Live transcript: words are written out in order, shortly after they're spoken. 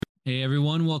Hey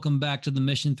everyone, welcome back to the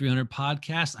Mission 300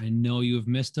 podcast. I know you have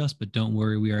missed us, but don't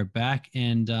worry, we are back.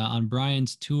 And on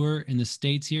Brian's tour in the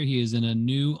States here, he is in a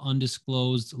new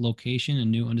undisclosed location, a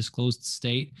new undisclosed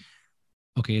state.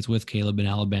 Okay, it's with Caleb in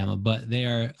Alabama, but they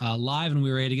are live and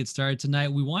we're ready to get started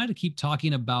tonight. We wanted to keep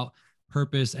talking about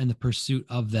purpose and the pursuit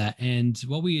of that. And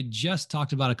what we had just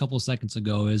talked about a couple of seconds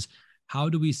ago is how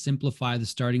do we simplify the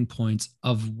starting points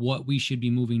of what we should be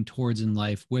moving towards in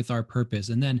life with our purpose?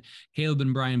 And then Caleb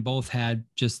and Brian both had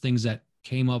just things that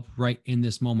came up right in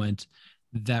this moment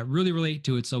that really relate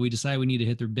to it. So we decided we need to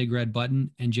hit the big red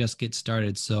button and just get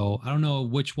started. So I don't know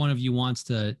which one of you wants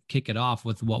to kick it off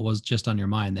with what was just on your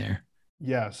mind there.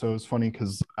 Yeah, so it's funny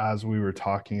because as we were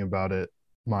talking about it,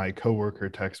 my coworker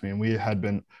texted me,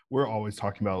 and we're always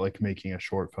talking about like making a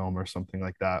short film or something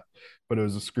like that. But it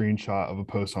was a screenshot of a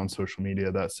post on social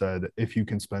media that said, if you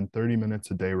can spend 30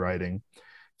 minutes a day writing,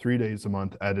 3 days a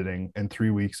month editing, and 3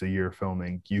 weeks a year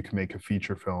filming, you can make a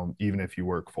feature film even if you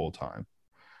work full time.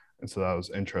 And so that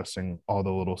was interesting, all the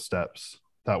little steps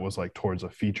that was like towards a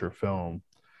feature film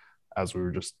as we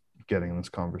were just getting this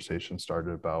conversation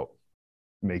started about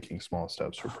making small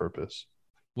steps for purpose.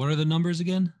 What are the numbers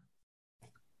again?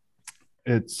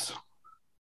 It's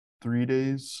 3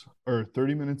 days or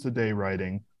 30 minutes a day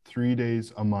writing, 3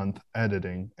 days a month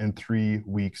editing, and 3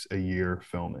 weeks a year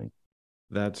filming.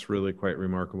 That's really quite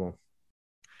remarkable.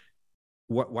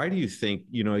 Why do you think,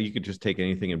 you could just take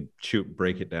anything and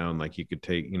break it down? Like you could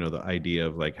take, the idea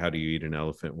of like, how do you eat an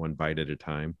elephant one bite at a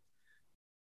time?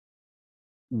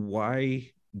 Why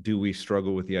do we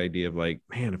struggle with the idea of like,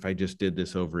 man, if I just did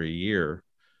this over a year,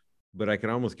 but I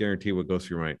can almost guarantee what goes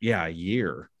through your mind. Yeah, a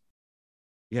year.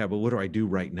 Yeah, but what do I do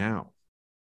right now?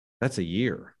 That's a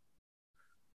year.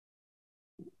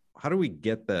 How do we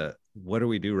get what do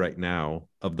we do right now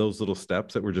of those little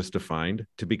steps that were just defined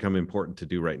to become important to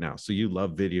do right now? So you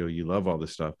love video, you love all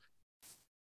this stuff.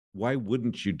 Why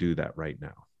wouldn't you do that right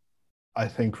now? I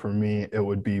think for me, it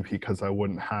would be because I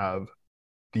wouldn't have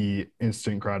the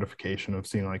instant gratification of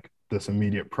seeing like this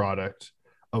immediate product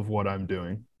of what I'm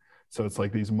doing. So it's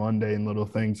like these mundane little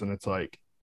things, and it's like,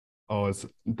 oh,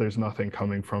 there's nothing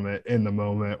coming from it in the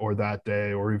moment or that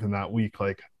day or even that week.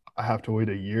 Like I have to wait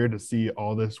a year to see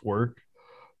all this work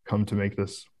come to make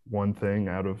this one thing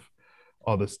out of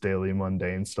all this daily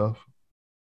mundane stuff.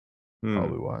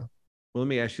 Probably why. Well, let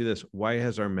me ask you this. Why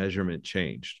has our measurement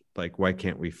changed? Like, why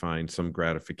can't we find some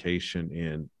gratification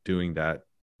in doing that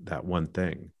one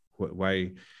thing?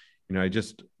 Why, I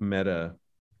just met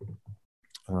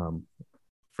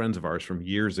friends of ours from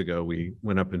years ago. We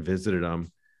went up and visited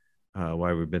them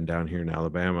while we've been down here in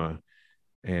Alabama,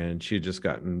 and she had just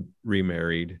gotten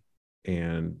remarried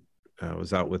and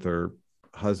was out with her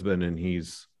husband, and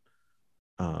he's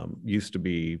used to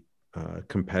be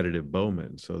competitive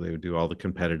bowman, so they would do all the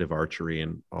competitive archery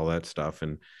and all that stuff,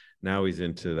 and now he's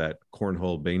into that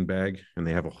cornhole beanbag, and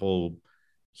they have a whole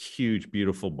huge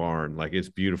beautiful barn, like it's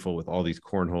beautiful with all these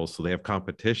cornholes, so they have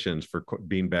competitions for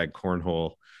beanbag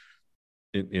cornhole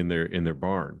in their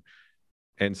barn.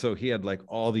 And so he had like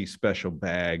all these special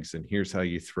bags, and here's how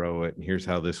you throw it, and here's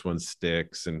how this one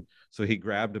sticks. And so he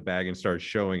grabbed a bag and started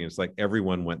showing, and it's like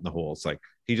everyone went in the hole. It's like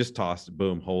he just tossed it,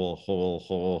 boom, hole, hole,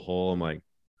 hole, hole. I'm like,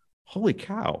 holy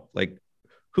cow, like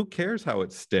who cares how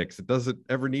it sticks? It doesn't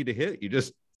ever need to hit. You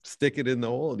just stick it in the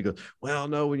hole. And he goes, well,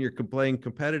 no, when you're playing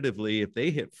competitively, if they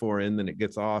hit 4 in, then it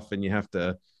gets off, and you have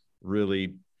to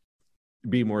really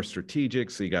be more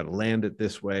strategic. So you got to land it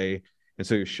this way. And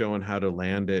so you're showing how to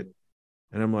land it.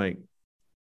 And I'm like,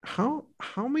 how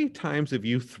many times have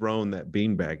you thrown that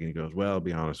beanbag? And he goes, well, I'll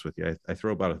be honest with you, I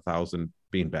throw about 1,000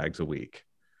 beanbags a week.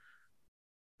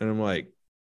 And I'm like,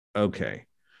 okay,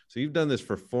 so you've done this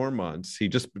for 4 months. He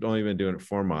just only been doing it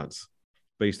 4 months,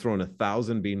 but he's throwing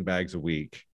 1,000 beanbags a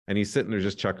week, and he's sitting there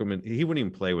just chucking them in. He wouldn't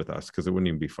even play with us because it wouldn't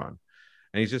even be fun.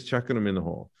 And he's just chucking them in the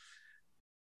hole.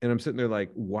 And I'm sitting there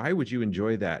like, why would you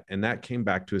enjoy that? And that came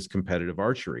back to his competitive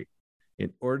archery.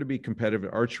 In order to be competitive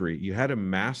at archery, you had to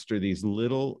master these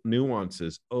little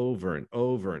nuances over and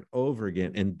over and over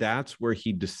again. And that's where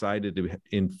he decided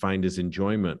to find his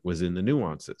enjoyment, was in the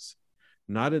nuances,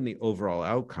 not in the overall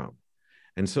outcome.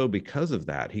 And so because of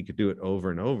that, he could do it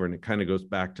over and over. And it kind of goes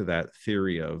back to that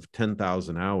theory of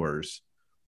 10,000 hours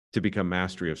to become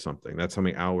mastery of something. That's how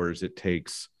many hours it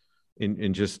takes in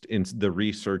the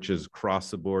researches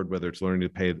across the board, whether it's learning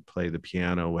to play the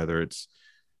piano, whether it's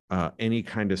any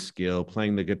kind of skill,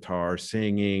 playing the guitar,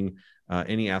 singing,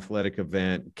 any athletic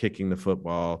event, kicking the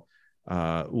football,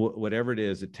 whatever it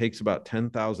is, it takes about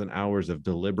 10,000 hours of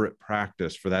deliberate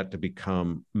practice for that to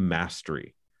become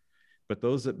mastery. But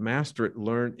those that master it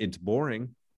learn it's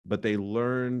boring, but they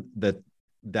learn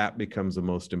that becomes the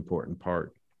most important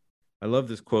part. I love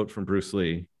this quote from Bruce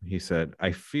Lee. He said,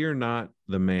 "I fear not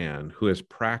the man who has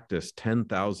practiced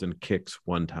 10,000 kicks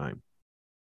one time,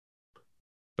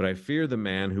 but I fear the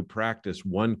man who practiced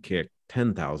one kick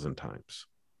 10,000 times."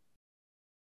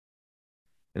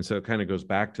 And so it kind of goes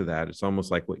back to that. It's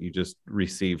almost like what you just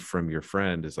received from your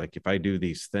friend is like, if I do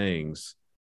these things,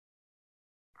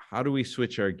 how do we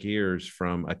switch our gears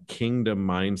from a kingdom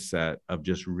mindset of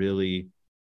just really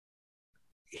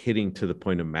hitting to the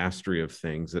point of mastery of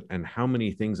things, and how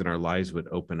many things in our lives would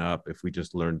open up if we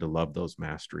just learned to love those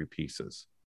mastery pieces,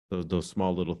 those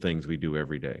small little things we do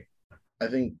every day. I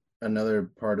think another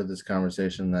part of this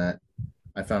conversation that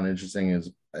I found interesting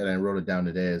is, and I wrote it down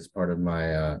today as part of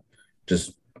my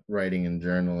just writing and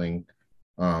journaling.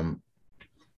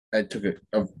 I took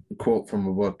a quote from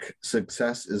a book: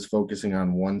 "Success is focusing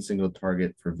on one single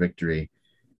target for victory.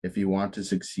 If you want to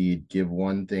succeed, give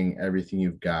one thing everything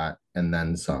you've got and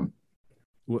then some."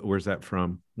 Where's that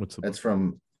from? What's the book? It's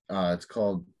from, it's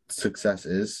called Success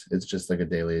Is. It's just like a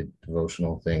daily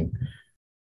devotional thing.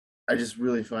 I just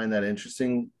really find that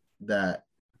interesting, that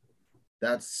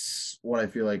that's what I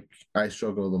feel like I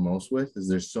struggle the most with, is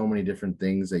there's so many different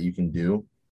things that you can do.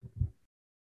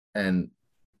 And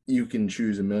you can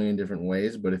choose a million different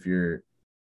ways, but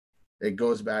it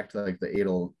goes back to like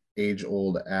the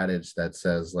age-old adage that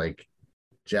says like,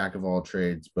 jack of all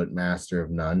trades, but master of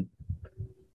none.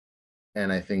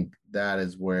 And I think that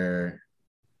is where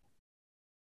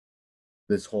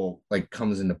this whole like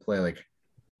comes into play. Like,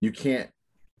 you can't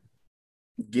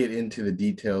get into the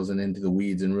details and into the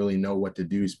weeds and really know what to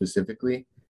do specifically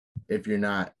if you're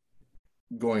not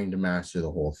going to master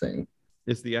the whole thing.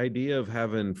 It's the idea of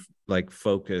having like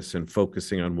focus and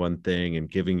focusing on one thing and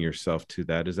giving yourself to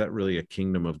that. Is that really a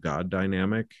kingdom of God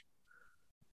dynamic?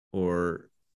 Or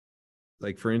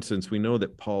like, for instance, we know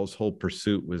that Paul's whole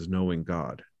pursuit was knowing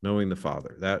God, knowing the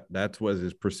Father. That was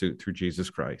his pursuit through Jesus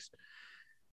Christ.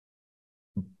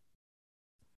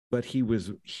 But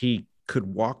he could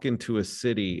walk into a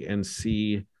city and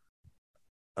see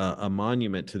a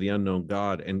monument to the unknown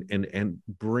God and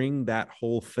bring that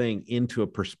whole thing into a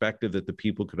perspective that the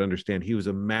people could understand. He was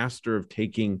a master of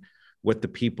taking what the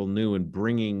people knew and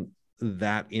bringing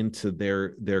that into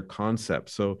their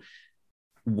concept. So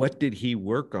what did he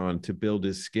work on to build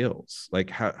his skills?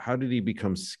 Like, how did he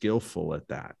become skillful at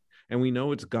that? And we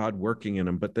know it's God working in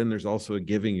him, but then there's also a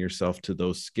giving yourself to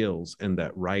those skills and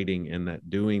that writing and that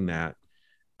doing that.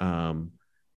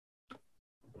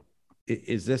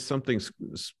 Is this something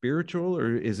spiritual,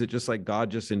 or is it just like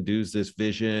God just endues this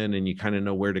vision and you kind of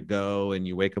know where to go and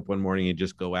you wake up one morning and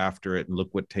just go after it and look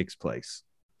what takes place?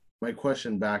 My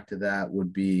question back to that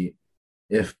would be,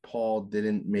 if Paul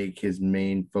didn't make his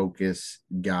main focus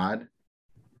God,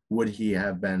 would he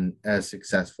have been as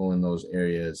successful in those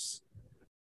areas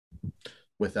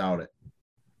without it?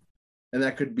 And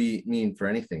that could mean for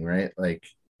anything, right? Like,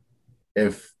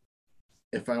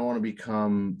 if I want to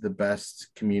become the best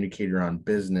communicator on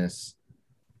business,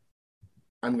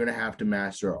 I'm going to have to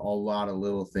master a lot of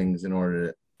little things in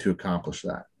order to accomplish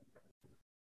that.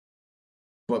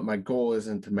 But my goal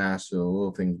isn't to master the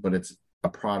little things, but it's a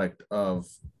product of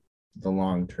the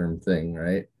long-term thing,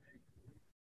 right?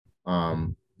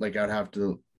 Like, I'd have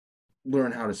to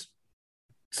learn how to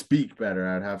speak better.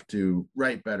 I'd have to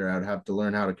write better. I'd have to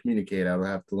learn how to communicate. I would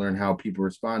have to learn how people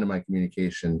respond to my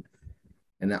communication.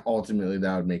 And that ultimately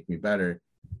that would make me better.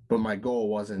 But my goal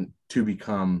wasn't to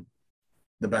become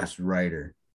the best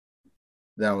writer.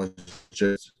 That was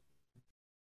just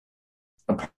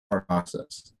a part of the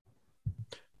process.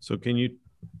 So can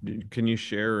you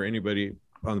share, or anybody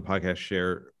on the podcast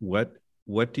share, what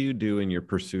do you do in your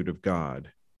pursuit of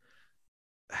God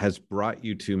has brought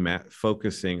you to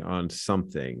focusing on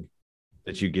something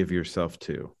that you give yourself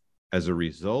to as a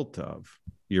result of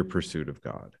your pursuit of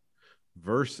God,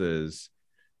 versus,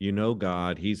 you know,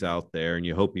 God, he's out there and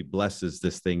you hope he blesses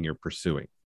this thing you're pursuing?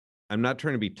 I'm not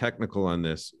trying to be technical on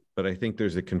this, but I think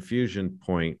there's a confusion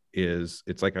point.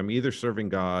 It's like, I'm either serving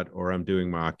God or I'm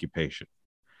doing my occupation.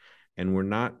 And we're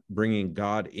not bringing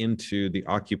God into the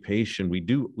occupation.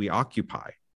 We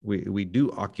occupy. We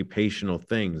do occupational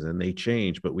things and they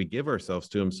change, but we give ourselves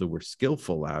to them so we're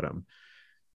skillful at them.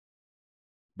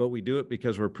 But we do it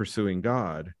because we're pursuing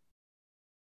God.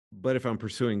 But if I'm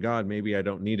pursuing God, maybe I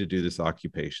don't need to do this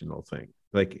occupational thing.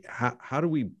 Like, how do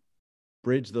we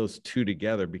bridge those two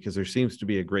together? Because there seems to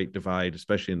be a great divide,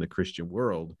 especially in the Christian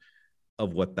world,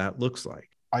 of what that looks like.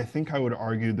 I think I would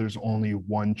argue there's only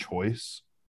one choice.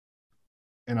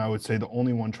 And I would say the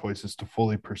only one choice is to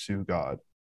fully pursue God.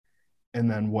 And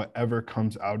then whatever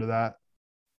comes out of that,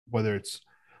 whether it's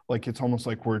almost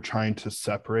like we're trying to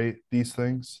separate these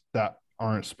things that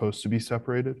aren't supposed to be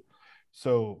separated.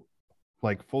 So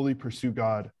like fully pursue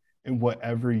God, and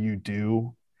whatever you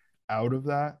do out of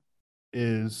that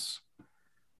is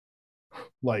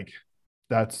like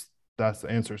that's the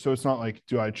answer. So it's not like,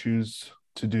 do I choose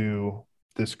to do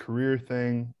this career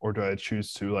thing, or do I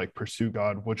choose to like pursue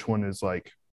God? Which one is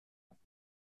like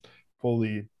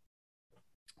fully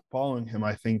following him?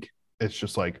 I think it's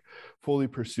just like fully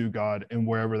pursue God, and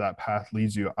wherever that path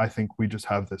leads you, I think we just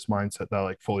have this mindset that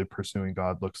like fully pursuing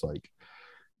God looks like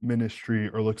ministry,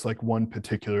 or looks like one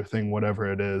particular thing,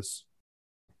 whatever it is.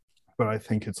 But I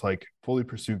think it's like fully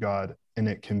pursue God, and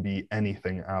it can be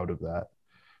anything out of that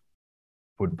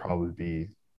would probably be.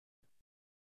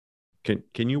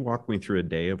 Can you walk me through a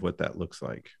day of what that looks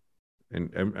like?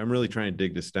 And I'm really trying to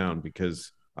dig this down,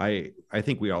 because I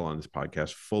think we all on this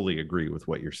podcast fully agree with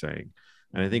what you're saying.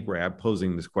 And I think we're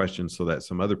posing this question so that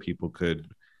some other people could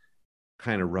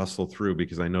kind of rustle through,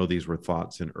 because I know these were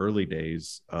thoughts in early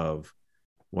days of,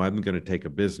 well, I'm going to take a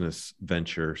business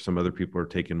venture. Some other people are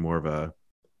taking more of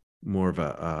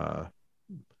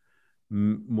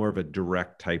a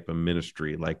direct type of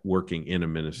ministry, like working in a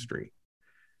ministry.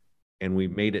 And we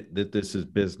made it that this is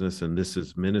business and this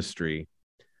is ministry.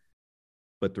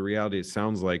 But the reality, it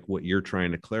sounds like what you're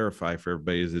trying to clarify for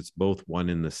everybody is it's both one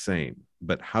and the same.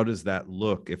 But how does that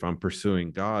look if I'm pursuing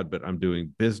God, but I'm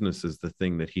doing business as the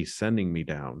thing that he's sending me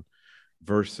down,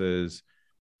 versus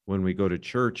when we go to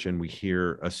church and we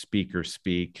hear a speaker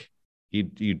speak,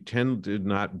 you tend to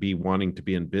not be wanting to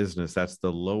be in business. That's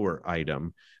the lower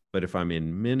item. But if I'm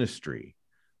in ministry,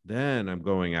 then I'm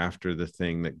going after the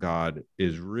thing that God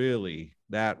is really,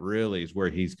 that really is where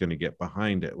he's going to get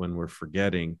behind it, when we're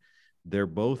forgetting they're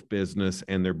both business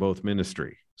and they're both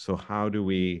ministry. So how do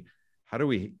we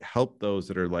help those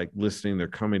that are like listening? They're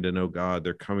coming to know God.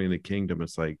 They're coming to the kingdom.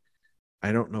 It's like,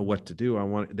 I don't know what to do.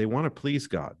 They want to please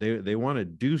God. They want to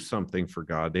do something for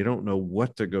God. They don't know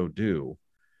what to go do.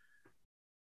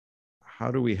 How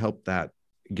do we help that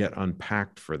get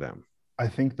unpacked for them? I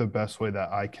think the best way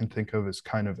that I can think of is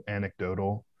kind of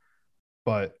anecdotal,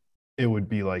 but it would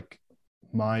be like,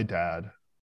 my dad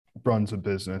runs a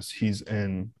business. He's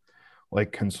in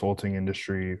like consulting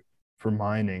industry for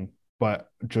mining, but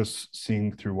just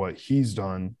seeing through what he's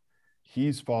done,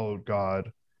 he's followed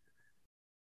God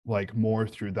like more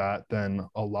through that than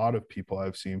a lot of people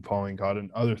I've seen following God in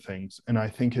other things. And I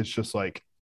think it's just like,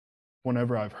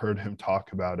 whenever I've heard him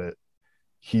talk about it,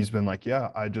 he's been like, yeah,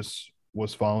 I just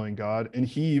was following God. And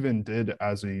he even did,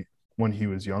 when he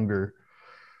was younger,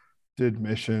 did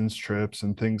missions trips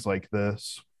and things like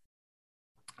this.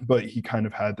 But he kind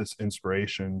of had this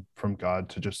inspiration from God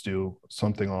to just do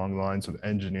something along the lines of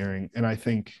engineering. And I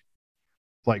think,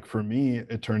 like, for me,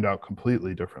 it turned out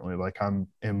completely differently. Like, I'm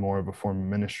in more of a form of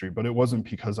ministry, but it wasn't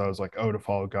because I was like, oh, to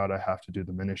follow God, I have to do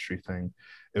the ministry thing.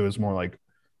 It was more like,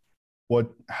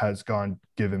 what has God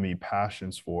given me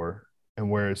passions for, and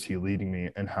where is he leading me,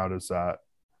 and how does that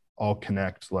all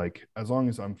connect? Like, as long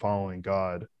as I'm following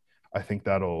God, I think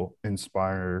that'll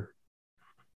inspire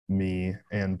me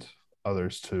and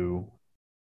others to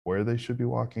where they should be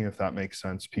walking, if that makes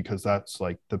sense, because that's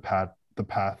like the path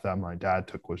that my dad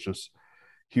took, was just,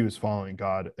 he was following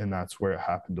God, and that's where it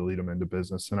happened to lead him into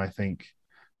business. And I think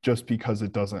just because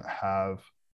it doesn't have,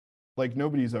 like,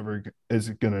 nobody's ever is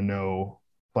going to know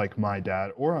like my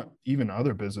dad or even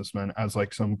other businessmen as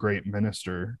like some great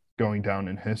minister going down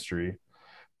in history,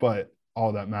 but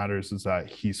all that matters is that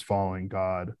he's following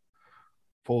God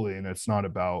fully, and it's not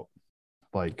about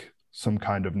like some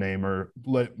kind of name or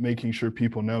making sure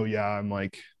people know, yeah,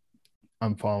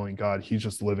 I'm following God. He's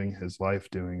just living his life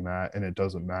doing that, and it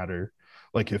doesn't matter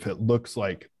like if it looks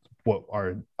like what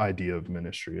our idea of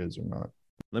ministry is or not.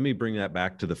 Let me bring that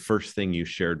back to the first thing you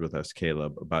shared with us,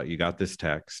 Caleb, about you got this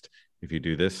text. If you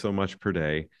do this so much per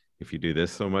day, if you do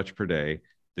this so much per day,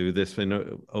 do this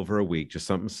over a week, just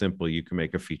something simple, you can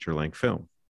make a feature-length film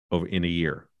in a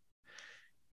year.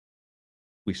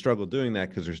 We struggle doing that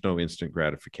because there's no instant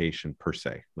gratification per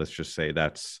se. Let's just say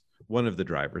that's one of the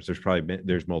drivers.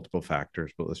 There's multiple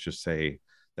factors, but let's just say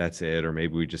that's it. Or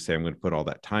maybe we just say, I'm going to put all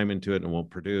that time into it and won't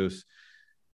produce.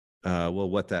 Well,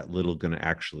 what that little going to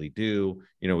actually do,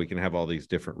 we can have all these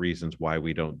different reasons why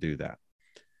we don't do that.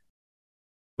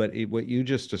 But what you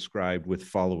just described with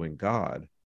following God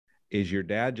is your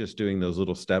dad just doing those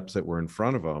little steps that were in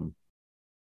front of him.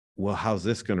 Well, how's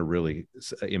this going to really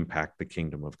impact the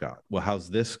kingdom of God? Well, how's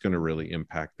this going to really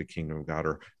impact the kingdom of God?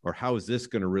 Or how is this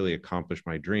going to really accomplish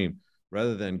my dream?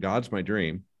 Rather than God's my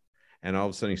dream, and all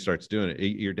of a sudden he starts doing it.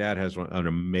 Your dad has an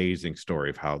amazing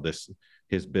story of how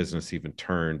his business even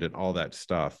turned and all that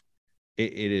stuff.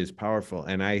 It is powerful.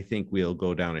 And I think we'll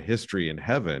go down a history in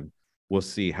heaven. We'll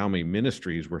see how many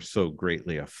ministries were so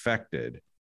greatly affected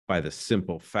by the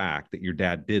simple fact that your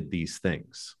dad did these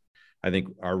things. I think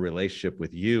our relationship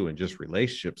with you and just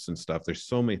relationships and stuff, there's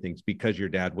so many things because your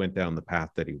dad went down the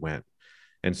path that he went.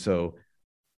 And so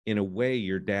in a way,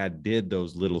 your dad did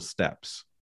those little steps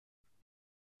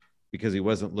because he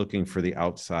wasn't looking for the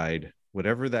outside,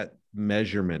 whatever that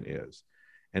measurement is.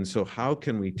 And so how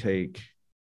can we take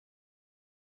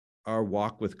our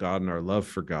walk with God and our love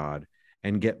for God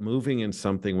and get moving in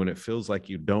something when it feels like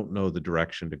you don't know the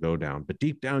direction to go down, but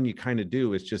deep down you kind of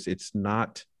do. It's just, it's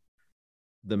not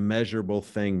the measurable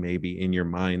thing maybe in your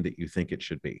mind that you think it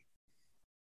should be.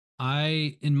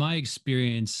 In my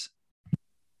experience,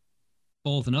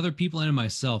 both in other people and in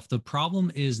myself, the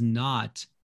problem is not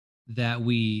that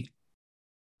we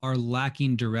are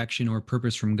lacking direction or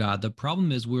purpose from God. The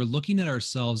problem is we're looking at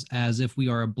ourselves as if we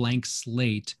are a blank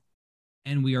slate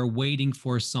and we are waiting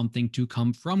for something to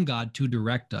come from God to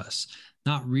direct us,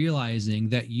 not realizing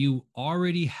that you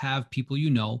already have people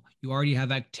you know, you already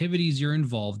have activities you're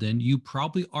involved in, you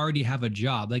probably already have a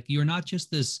job. Like you're not just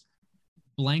this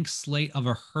blank slate of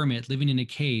a hermit living in a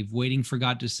cave waiting for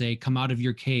God to say, come out of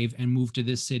your cave and move to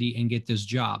this city and get this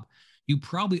job. You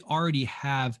probably already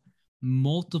have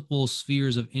multiple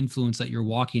spheres of influence that you're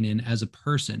walking in as a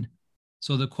person.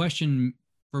 So the question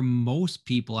for most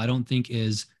people, I don't think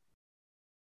is,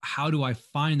 how do I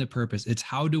find the purpose? It's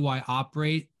how do I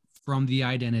operate from the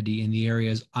identity in the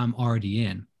areas I'm already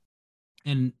in?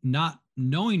 And not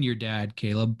knowing your dad,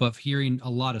 Caleb, but hearing a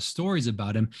lot of stories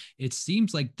about him, it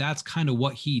seems like that's kind of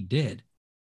what he did.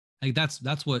 Like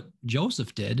that's what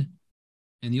Joseph did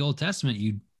in the Old Testament.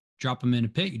 You drop him in a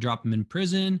pit, you drop him in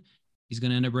prison, he's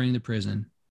going to end up running the prison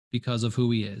because of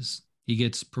who he is. He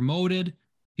gets promoted,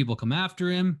 people come after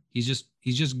him. He's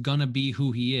just gonna be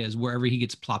who he is wherever he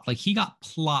gets plopped. Like he got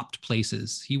plopped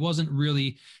places. He wasn't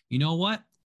really, you know what?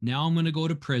 Now I'm gonna go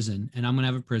to prison and I'm gonna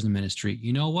have a prison ministry.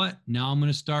 You know what? Now I'm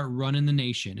gonna start running the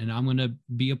nation and I'm gonna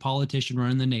be a politician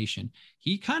running the nation.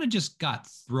 He kind of just got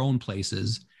thrown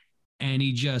places and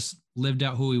he just lived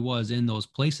out who he was in those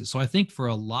places. So I think for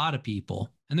a lot of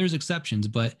people, and there's exceptions,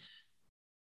 but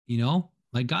you know,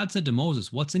 like God said to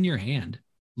Moses, what's in your hand?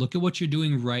 Look at what you're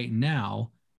doing right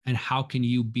now. And how can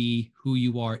you be who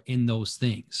you are in those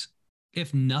things?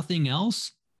 If nothing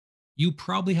else, you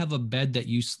probably have a bed that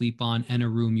you sleep on and a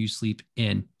room you sleep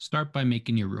in. Start by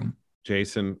making your room.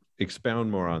 Jason, expound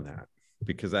more on that,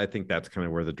 because I think that's kind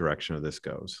of where the direction of this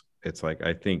goes. It's like,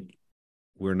 I think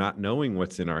we're not knowing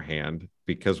what's in our hand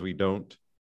because we don't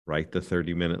write the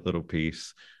 30-minute little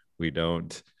piece. We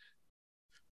don't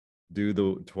do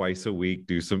the twice a week,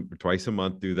 twice a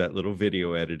month, do that little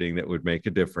video editing that would make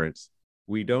a difference.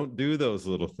 We don't do those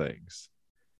little things.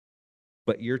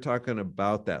 But you're talking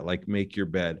about that, like make your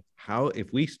bed. How,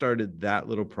 if we started that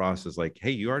little process, like,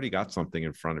 hey, you already got something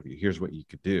in front of you. Here's what you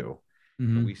could do.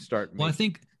 Mm-hmm. We start. Well, I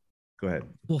think. Go ahead.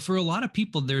 Well, for a lot of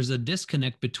people, there's a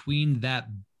disconnect between that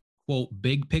quote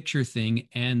big picture thing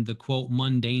and the quote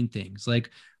mundane things. Like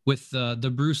with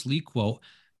the Bruce Lee quote,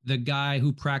 the guy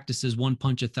who practices one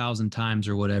punch 1,000 times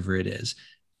or whatever it is.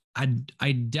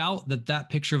 I doubt that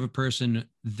picture of a person,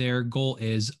 their goal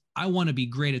is, I want to be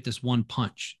great at this one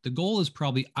punch. The goal is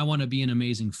probably, I want to be an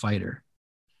amazing fighter.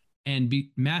 And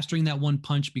mastering that one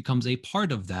punch becomes a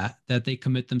part of that they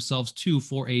commit themselves to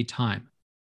for a time.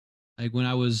 Like when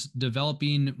I was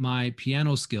developing my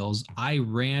piano skills, I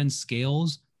ran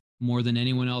scales more than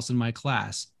anyone else in my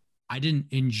class. I didn't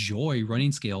enjoy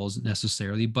running scales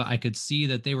necessarily, but I could see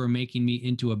that they were making me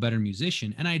into a better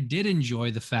musician. And I did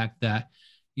enjoy the fact that,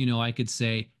 you know, I could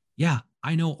say, yeah,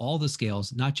 I know all the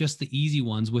scales, not just the easy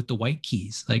ones with the white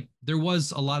keys. Like there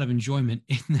was a lot of enjoyment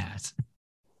in that.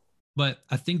 But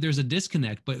I think there's a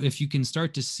disconnect. But if you can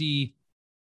start to see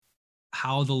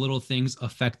how the little things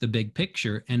affect the big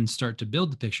picture and start to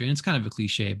build the picture, and it's kind of a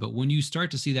cliche, but when you start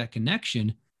to see that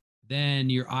connection, then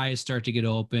your eyes start to get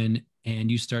open and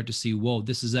you start to see, whoa,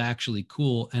 this is actually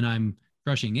cool. And I'm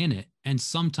crushing in it. And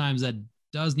sometimes that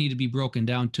does need to be broken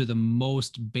down to the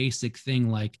most basic thing.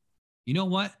 Like, you know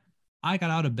what? I got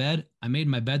out of bed. I made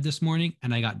my bed this morning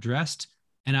and I got dressed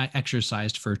and I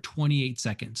exercised for 28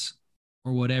 seconds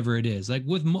or whatever it is. Like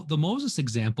with the Moses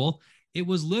example, it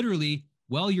was literally,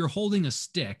 well, you're holding a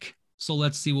stick. So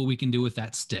let's see what we can do with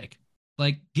that stick.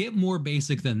 Like get more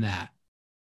basic than that.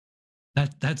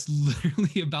 That's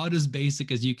literally about as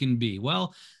basic as you can be.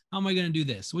 Well, how am I going to do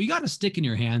this? Well, you got a stick in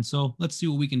your hand. So let's see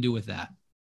what we can do with that.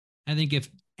 I think if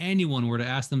anyone were to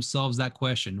ask themselves that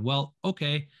question, well,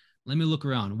 okay, let me look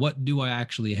around. What do I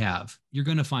actually have? You're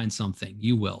going to find something.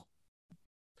 You will.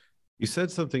 You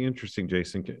said something interesting,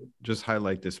 Jason. Just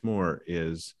highlight this more,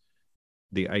 is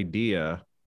the idea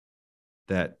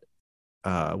that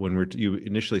when you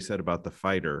initially said about the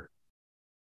fighter,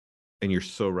 And you're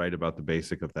so right about the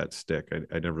basic of that stick.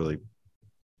 I never really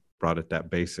brought it that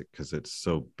basic because it's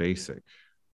so basic.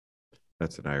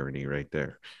 That's an irony right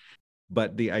there.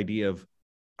 But the idea of,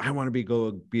 I want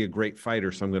to be a great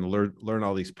fighter, so I'm going to learn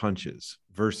all these punches,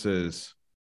 versus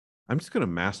I'm just going to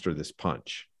master this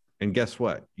punch. And guess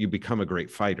what? You become a great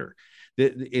fighter.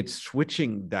 It's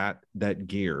switching that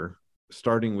gear,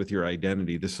 starting with your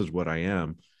identity. This is what I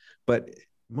am. But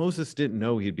Moses didn't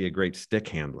know he'd be a great stick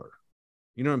handler.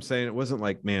 You know what I'm saying? It wasn't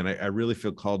like, man, I really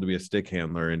feel called to be a stick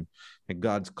handler, and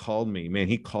God's called me. Man,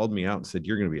 he called me out and said,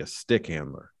 you're going to be a stick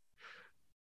handler.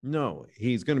 No,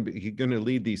 he's going to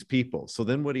lead these people. So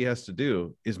then what he has to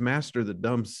do is master the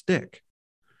dumb stick.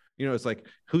 You know, it's like,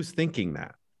 who's thinking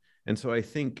that? And so I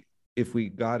think if we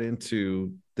got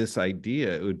into this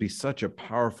idea, it would be such a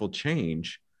powerful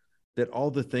change that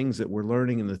all the things that we're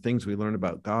learning and the things we learn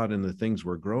about God and the things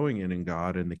we're growing in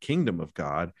God and the kingdom of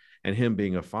God and him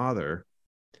being a father,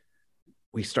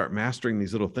 we start mastering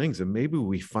these little things, and maybe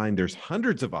we find there's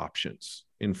hundreds of options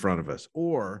in front of us,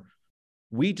 or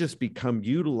we just become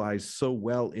utilized so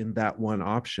well in that one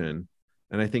option.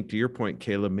 And I think to your point,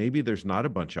 Caleb, maybe there's not a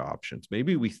bunch of options.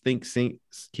 Maybe we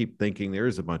keep thinking there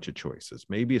is a bunch of choices.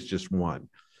 Maybe it's just one.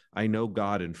 I know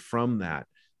God, and from that,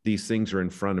 these things are in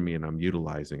front of me and I'm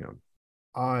utilizing them.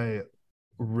 I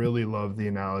really love the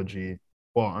analogy.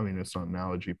 Well, I mean, it's not an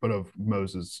analogy, but of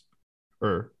Moses,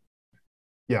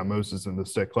 Moses in the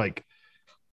stick, like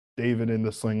David in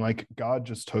the sling. Like, God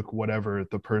just took whatever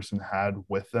the person had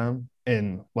with them,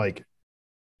 and like,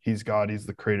 he's God, he's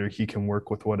the creator, he can work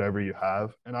with whatever you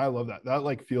have. And I love that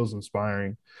like feels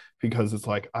inspiring, because it's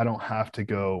like, I don't have to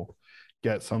go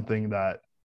get something that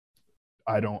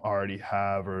I don't already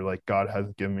have, or like God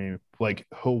hasn't given me. Like,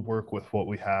 he'll work with what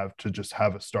we have to just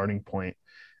have a starting point.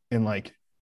 And like,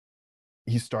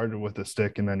 he started with a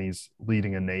stick and then he's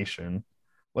leading a nation.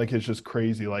 Like, it's just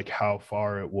crazy, like how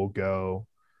far it will go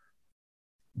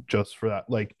just for that.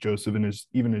 Like Joseph and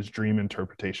his dream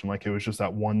interpretation, like it was just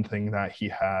that one thing that he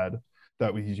had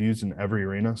that he's used in every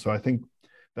arena. So I think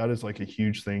that is like a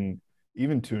huge thing,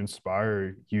 even to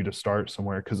inspire you to start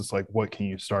somewhere, because it's like, what can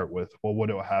you start with? Well, what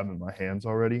do I have in my hands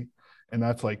already? And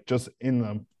that's like, just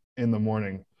in the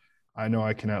morning, I know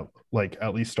I can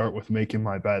at least start with making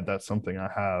my bed. That's something I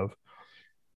have,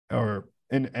 or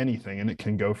in anything, and it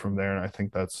can go from there. And I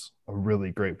think that's a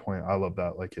really great point. I love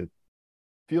that. Like, it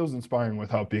feels inspiring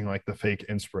without being like the fake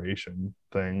inspiration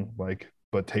thing, like,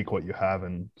 but take what you have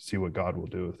and see what God will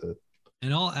do with it.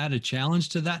 And I'll add a challenge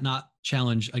to that, not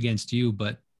challenge against you,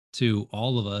 but to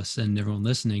all of us and everyone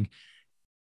listening.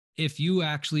 If you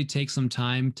actually take some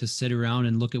time to sit around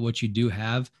and look at what you do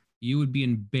have, you would be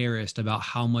embarrassed about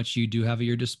how much you do have at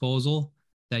your disposal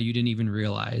that you didn't even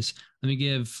realize. Let me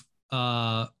give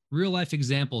a real life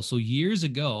example. So years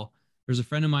ago, there's a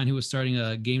friend of mine who was starting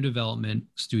a game development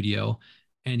studio,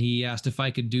 and he asked if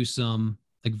I could do some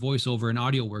like voiceover and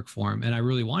audio work for him. And I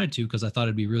really wanted to, because I thought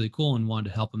it'd be really cool and wanted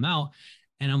to help him out.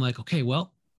 And I'm like, okay,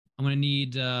 well, I'm going to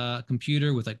need a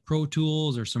computer with like Pro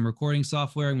Tools or some recording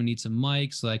software. I'm going to need some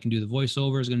mics so I can do the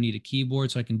voiceovers. I'm going to need a keyboard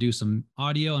so I can do some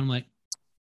audio. And I'm like,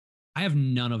 I have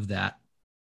none of that.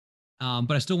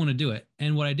 But I still want to do it.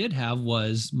 And what I did have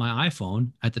was my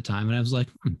iPhone at the time. And I was like,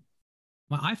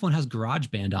 my iPhone has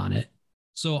GarageBand on it.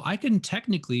 So I can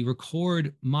technically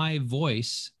record my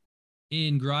voice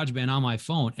in GarageBand on my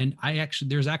phone. And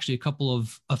there's actually a couple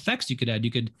of effects you could add.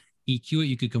 You could EQ it,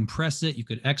 you could compress it, you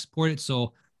could export it.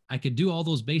 So I could do all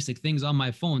those basic things on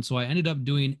my phone. So I ended up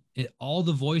doing all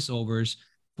the voiceovers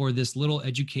for this little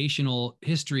educational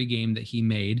history game that he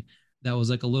made. That was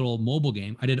like a little mobile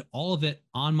game. I did all of it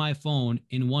on my phone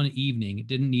in one evening. It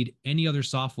didn't need any other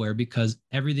software because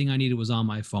everything I needed was on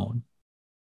my phone.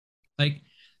 Like,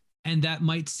 and that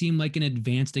might seem like an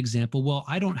advanced example. Well,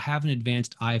 I don't have an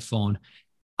advanced iPhone.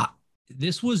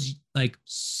 This was like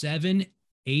 7-8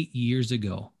 years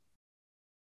ago.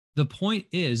 The point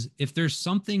is, if there's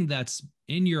something that's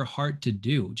in your heart to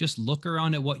do, just look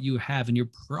around at what you have, and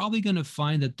you're probably going to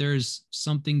find that there's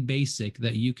something basic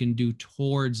that you can do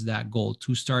towards that goal,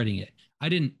 to starting it. I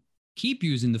didn't keep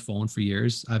using the phone for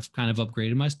years. I've kind of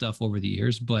upgraded my stuff over the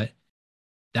years, but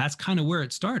that's kind of where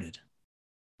it started.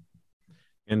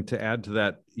 And to add to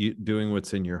that, doing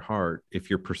what's in your heart, if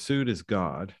your pursuit is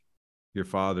God, your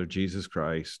Father, Jesus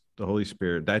Christ, the Holy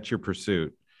Spirit, that's your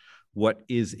pursuit. What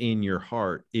is in your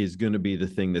heart is going to be the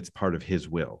thing that's part of his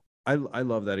will. I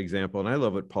love that example. And I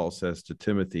love what Paul says to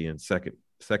Timothy in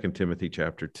 2 Timothy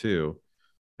chapter 2.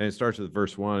 And it starts with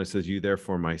verse 1. It says, you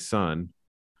therefore, my son.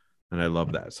 And I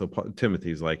love that. So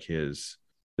Timothy's like this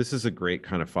is a great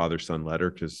kind of father-son letter,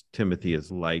 because Timothy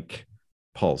is like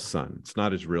Paul's son. It's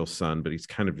not his real son, but he's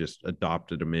kind of just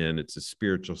adopted him in. It's his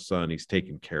spiritual son. He's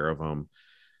taken care of him.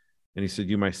 And he said,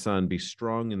 you, my son, be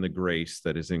strong in the grace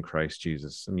that is in Christ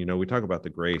Jesus. And, we talk about the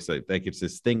grace, like it's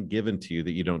this thing given to you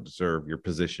that you don't deserve, your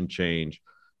position change.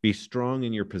 Be strong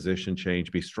in your position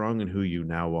change. Be strong in who you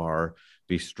now are.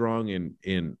 Be strong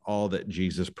in all that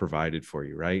Jesus provided for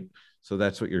you, right? So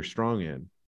that's what you're strong in.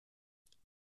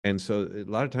 And so a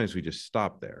lot of times we just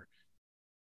stop there.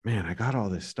 Man, I got all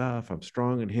this stuff. I'm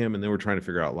strong in him. And then we're trying to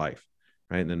figure out life,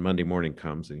 right? And then Monday morning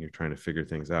comes and you're trying to figure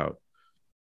things out.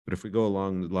 But if we go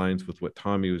along the lines with what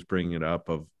Tommy was bringing it up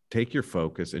of take your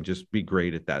focus and just be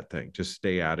great at that thing, just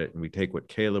stay at it. And we take what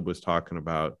Caleb was talking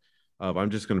about of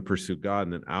I'm just going to pursue God.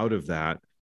 And then out of that,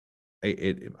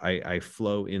 I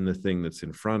flow in the thing that's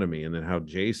in front of me. And then how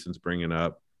Jason's bringing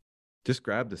up, just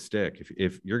grab the stick.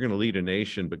 If you're going to lead a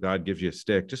nation, but God gives you a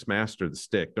stick, just master the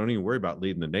stick. Don't even worry about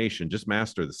leading the nation. Just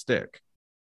master the stick.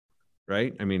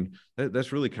 Right? I mean,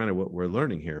 that's really kind of what we're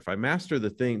learning here. If I master the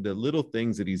little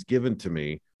things that he's given to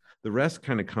me, the rest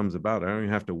kind of comes about. I don't even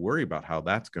have to worry about how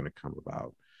that's going to come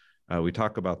about. We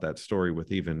talk about that story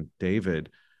with even David.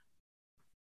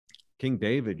 King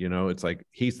David, it's like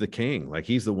he's the king. Like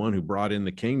he's the one who brought in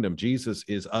the kingdom. Jesus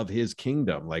is of his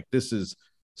kingdom. Like this is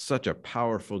such a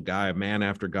powerful guy, a man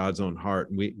after God's own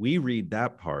heart. And we read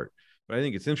that part. But I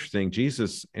think it's interesting.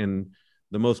 Jesus, and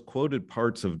the most quoted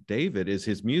parts of David is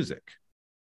his music,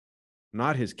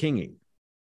 not his kinging.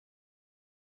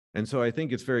 And so I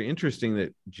think it's very interesting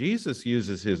that Jesus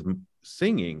uses his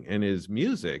singing and his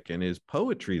music and his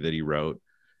poetry that he wrote,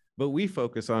 but we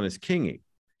focus on his kinging.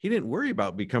 He didn't worry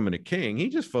about becoming a king. He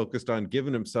just focused on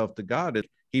giving himself to God.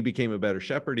 He became a better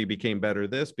shepherd. He became better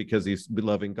this because he's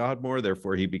loving God more.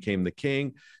 Therefore, he became the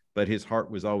king. But his heart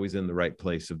was always in the right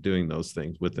place of doing those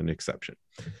things with an exception.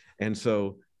 And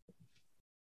so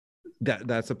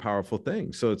that's a powerful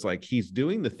thing. So it's like he's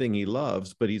doing the thing he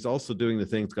loves, but he's also doing the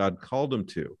things God called him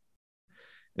to.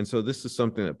 And so this is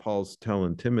something that Paul's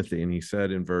telling Timothy. And he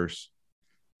said in verse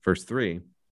 3,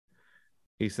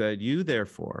 he said, you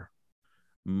therefore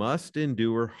must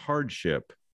endure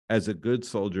hardship as a good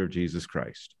soldier of Jesus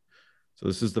Christ. So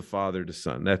this is the father to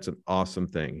son. That's an awesome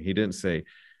thing. He didn't say,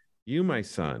 you, my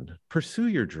son, pursue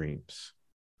your dreams.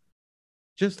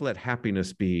 Just let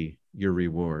happiness be your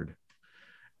reward.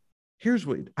 Here's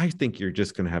what I think, you're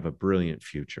just going to have a brilliant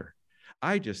future.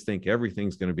 I just think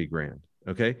everything's going to be grand.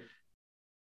 Okay.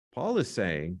 Paul is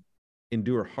saying,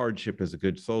 endure hardship as a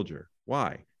good soldier.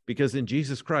 Why? Because in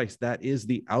Jesus Christ, that is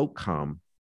the outcome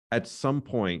at some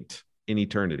point in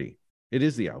eternity. It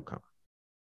is the outcome.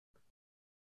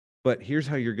 But here's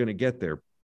how you're going to get there.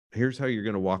 Here's how you're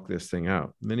going to walk this thing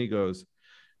out. And then he goes,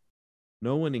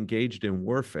 no one engaged in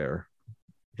warfare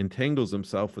entangles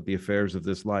himself with the affairs of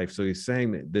this life. So he's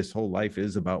saying that this whole life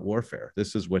is about warfare.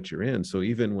 This is what you're in. So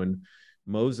even when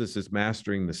Moses is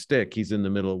mastering the stick, he's in the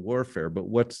middle of warfare. But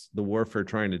what's the warfare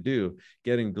trying to do?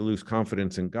 Getting to lose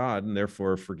confidence in God, and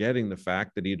therefore forgetting the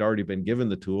fact that he'd already been given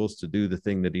the tools to do the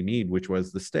thing that he needed, which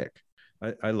was the stick.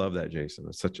 I love that, Jason.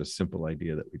 It's such a simple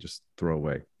idea that we just throw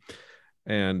away.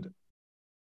 And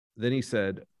then he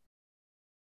said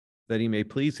that he may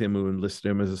please him who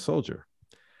enlisted him as a soldier.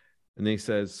 And then he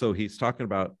says, so he's talking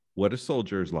about what a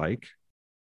soldier is like.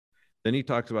 Then he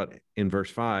talks about in verse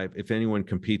 5, if anyone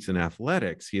competes in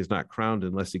athletics, he is not crowned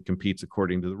unless he competes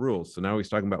according to the rules. So now he's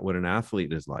talking about what an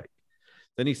athlete is like.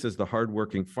 Then he says the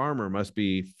hardworking farmer must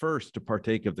be first to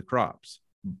partake of the crops.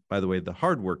 By the way, the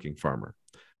hardworking farmer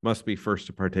must be first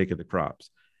to partake of the crops.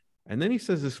 And then he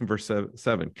says this in verse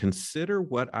 7, consider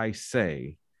what I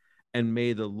say, and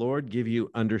may the Lord give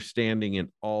you understanding in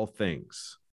all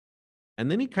things. And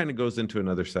then he kind of goes into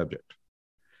another subject.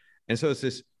 And so it's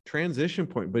this transition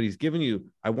point, but he's giving you,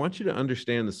 I want you to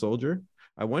understand the soldier.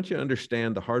 I want you to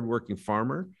understand the hardworking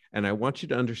farmer, and I want you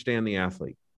to understand the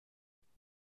athlete.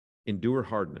 Endure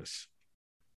hardness.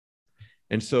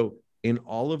 And so in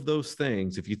all of those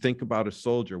things, if you think about a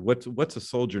soldier, what's a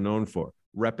soldier known for?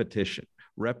 Repetition,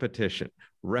 repetition,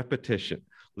 repetition,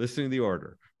 listening to the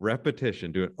order,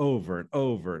 repetition, do it over and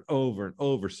over and over and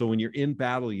over. So when you're in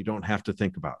battle, you don't have to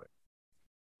think about it,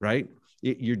 right?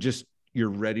 You're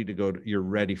ready to go, you're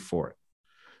ready for it.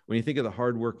 When you think of the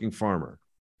hardworking farmer,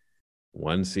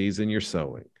 one season you're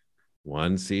sowing,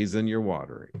 one season you're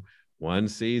watering, one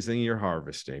season you're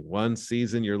harvesting, one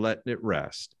season you're letting it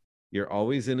rest. You're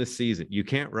always in a season. You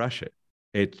can't rush it.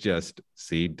 It's just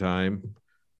seed time,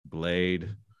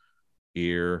 blade,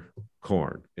 ear,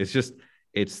 corn. It's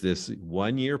this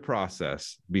 1 year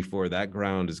process before that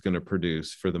ground is going to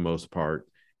produce for the most part.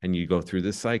 And you go through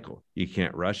this cycle. You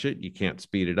can't rush it. You can't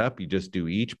speed it up. You just do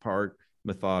each part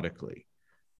methodically,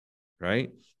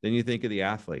 right? Then you think of the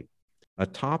athlete. A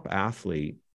top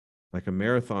athlete, like a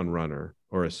marathon runner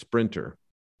or a sprinter,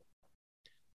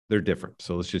 they're different.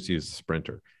 So let's just use the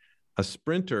sprinter. A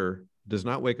sprinter does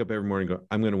not wake up every morning and go,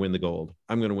 I'm going to win the gold.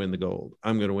 I'm going to win the gold.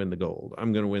 I'm going to win the gold.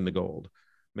 I'm going to win the gold.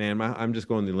 Man, I'm just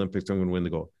going to the Olympics. I'm going to win the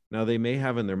gold. Now, they may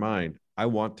have in their mind, I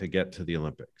want to get to the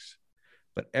Olympics.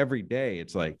 But every day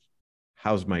it's like,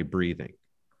 how's my breathing?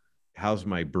 How's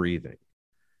my breathing?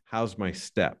 How's my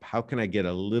step? How can I get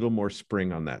a little more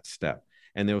spring on that step?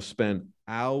 And they'll spend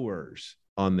hours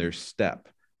on their step,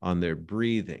 on their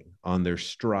breathing, on their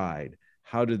stride.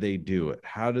 How do they do it?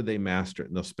 How do they master it?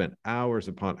 And they'll spend hours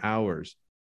upon hours,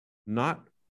 not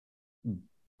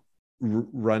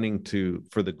running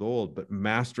for the gold, but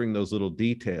mastering those little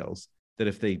details that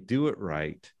if they do it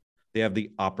right, they have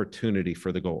the opportunity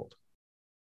for the gold.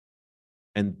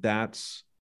 And that's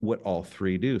what all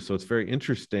three do. So it's very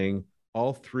interesting.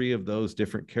 All three of those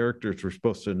different characters we're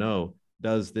supposed to know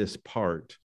does this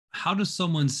part. How does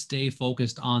someone stay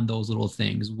focused on those little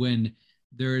things when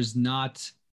there's not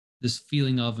this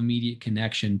feeling of immediate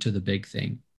connection to the big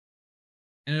thing?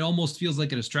 And it almost feels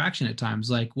like a distraction at times.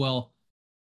 Like, well,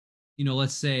 you know,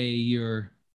 let's say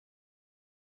you're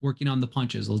working on the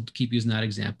punches. I'll keep using that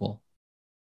example.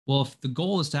 Well, if the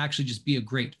goal is to actually just be a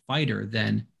great fighter,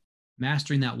 then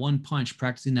mastering that one punch,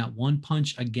 practicing that one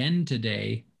punch again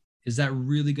today, is that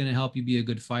really going to help you be a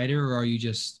good fighter, or are you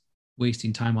just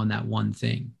wasting time on that one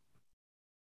thing?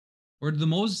 Or the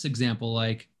Moses example,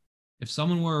 like if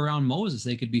someone were around Moses,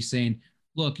 they could be saying,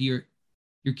 look, you're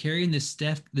carrying this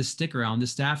stick around,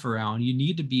 this staff around. You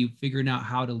need to be figuring out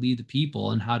how to lead the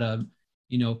people and how to,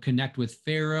 you know, connect with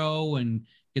Pharaoh and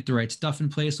get the right stuff in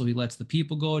place so he lets the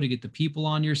people go to get the people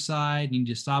on your side, and you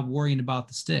just stop worrying about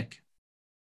the stick.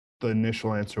 The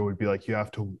initial answer would be like, you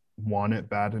have to want it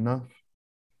bad enough.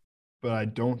 But I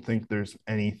don't think there's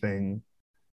anything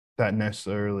that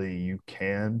necessarily you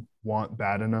can want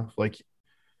bad enough. Like,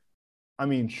 I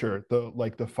mean, sure,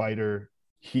 the fighter,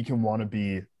 he can want to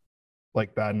be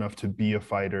like bad enough to be a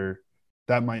fighter.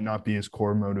 That might not be his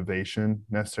core motivation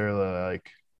necessarily.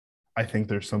 Like, I think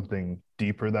there's something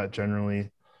deeper that generally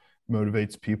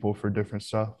motivates people for different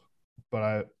stuff. But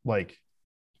I like,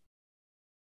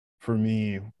 for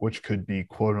me, which could be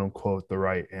quote unquote the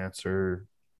right answer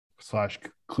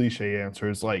 / cliche answer,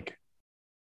 is like,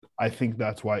 I think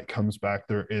that's why it comes back.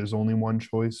 There is only one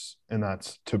choice, and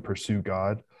that's to pursue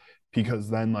God, because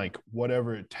then like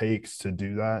whatever it takes to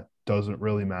do that doesn't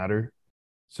really matter.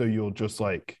 So you'll just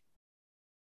like,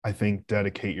 I think,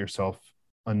 dedicate yourself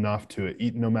enough to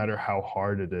it, no matter how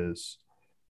hard it is,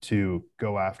 to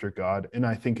go after God. And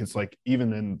I think it's like,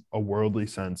 even in a worldly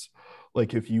sense,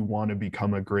 like if you want to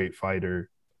become a great fighter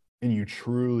and you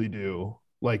truly do,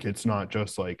 like, it's not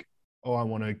just like, oh, I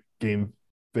want to gain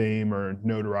fame or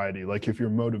notoriety. Like if your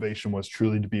motivation was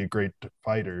truly to be a great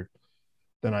fighter,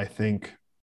 then I think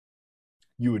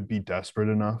you would be desperate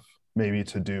enough maybe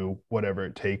to do whatever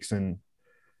it takes. And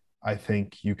I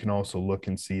think you can also look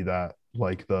and see that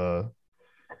like the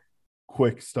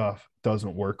quick stuff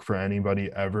doesn't work for anybody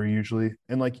ever usually.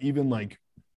 And like, even like,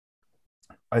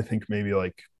 I think maybe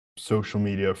like social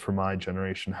media for my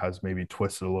generation has maybe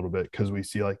twisted a little bit, because we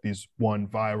see like these one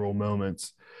viral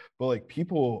moments, but like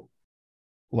people,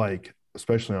 like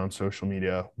especially on social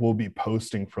media, will be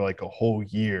posting for like a whole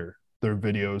year their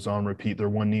videos on repeat, their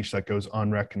one niche that goes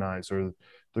unrecognized, or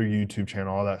their YouTube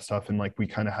channel, all that stuff. And like we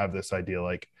kind of have this idea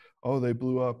like, oh, they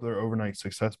blew up, their overnight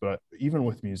success. But even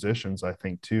with musicians, I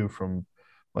think too, from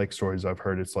like stories I've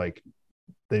heard, it's like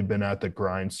they've been at the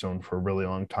grindstone for a really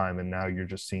long time, and now you're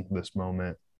just seeing this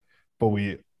moment. But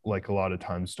we, like, a lot of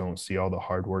times don't see all the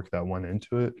hard work that went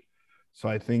into it. So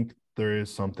I think there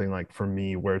is something like for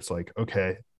me where it's like,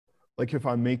 okay, like if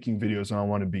I'm making videos and I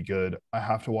want to be good, I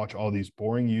have to watch all these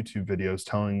boring YouTube videos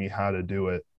telling me how to do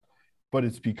it. But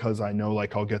it's because I know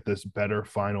like I'll get this better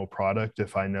final product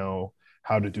if I know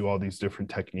how to do all these different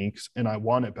techniques, and I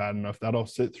want it bad enough that I'll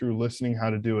sit through listening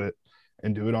how to do it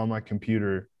and do it on my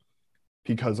computer,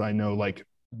 because I know like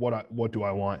what do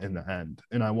I want in the end,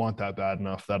 and I want that bad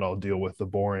enough that I'll deal with the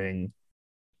boring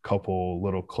couple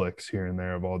little clicks here and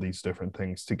there of all these different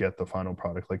things to get the final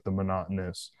product, like the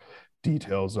monotonous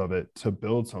details of it to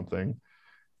build something.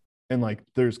 And like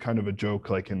there's kind of a joke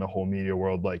like in the whole media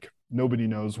world, like nobody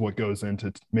knows what goes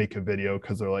into make a video,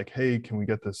 because they're like, hey, can we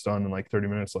get this done in like 30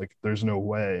 minutes? Like there's no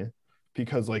way,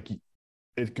 because like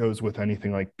it goes with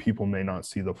anything, like people may not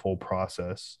see the full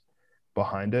process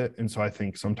behind it. And so I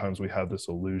think sometimes we have this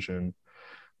illusion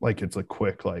like it's a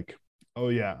quick like, oh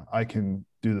yeah, I can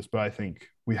do this. But I think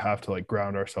we have to like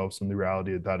ground ourselves in the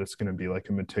reality that it's going to be like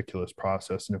a meticulous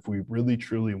process. And if we really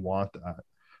truly want that,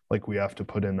 like we have to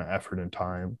put in the effort and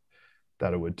time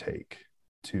that it would take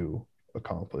to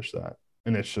accomplish that.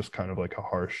 And it's just kind of like a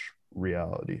harsh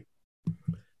reality.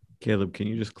 Caleb, can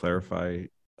you just clarify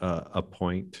a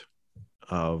point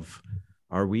of,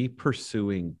 are we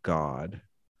pursuing God,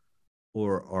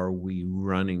 or are we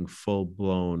running full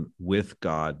blown with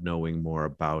God, knowing more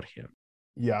about him?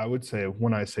 Yeah, I would say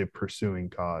when I say pursuing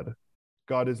God,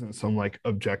 God isn't some like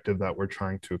objective that we're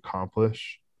trying to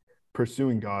accomplish.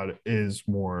 Pursuing God is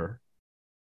more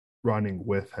running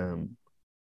with him,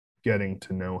 getting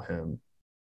to know him.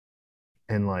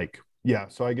 And like, yeah,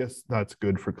 so I guess that's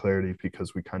good for clarity,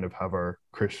 because we kind of have our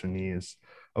Christianese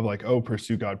of like, oh,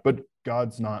 pursue God. But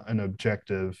God's not an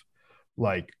objective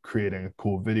like creating a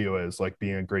cool video is, like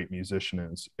being a great musician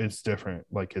is. It's different.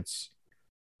 Like it's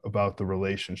about the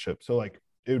relationship. So like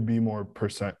it would be more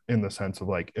percent in the sense of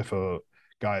like, if a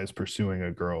guy is pursuing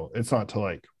a girl, it's not to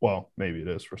like, well, maybe it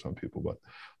is for some people, but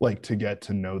like to get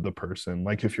to know the person.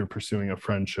 Like if you're pursuing a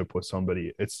friendship with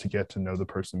somebody, it's to get to know the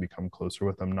person, become closer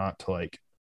with them, not to like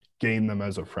gain them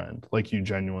as a friend. Like you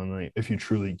genuinely, if you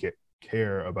truly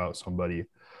care about somebody,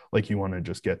 like you want to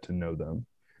just get to know them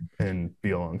and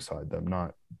be alongside them,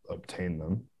 not obtain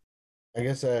them. I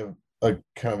guess I have a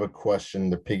kind of a question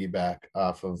to piggyback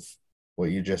off of what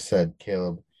you just said,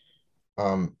 Caleb.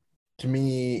 To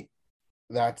me,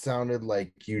 that sounded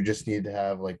like you just need to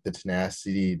have like the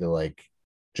tenacity to like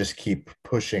just keep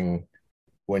pushing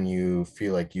when you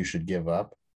feel like you should give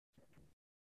up.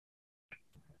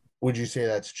 Would you say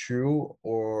that's true,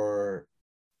 or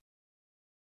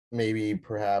maybe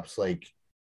perhaps like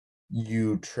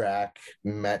you track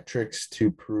metrics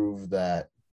to prove that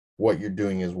what you're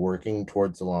doing is working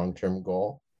towards the long-term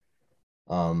goal?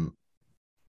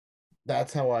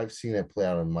 That's how I've seen it play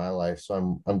out in my life.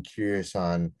 So I'm curious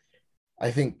on,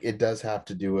 I think it does have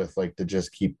to do with like the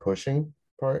just keep pushing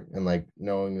part, and like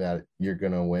knowing that you're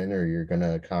gonna win or you're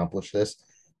gonna accomplish this.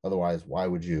 Otherwise, why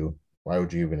would you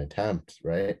even attempt,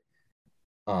 right?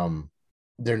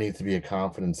 There needs to be a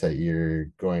confidence that you're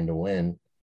going to win.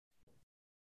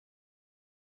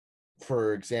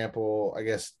 For example, I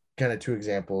guess kind of two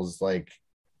examples, like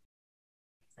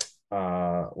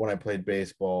when I played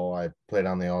baseball, I played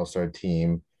on the all-star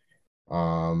team.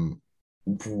 Um,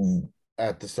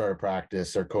 at the start of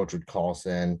practice, our coach would call us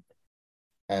in,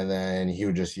 and then he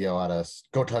would just yell at us,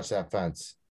 "Go touch that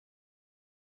fence."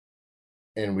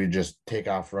 And we'd just take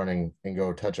off running and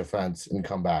go touch a fence and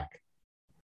come back.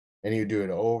 And he'd do it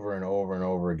over and over and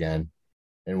over again.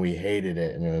 And we hated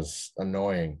it, and it was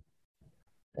annoying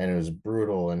and it was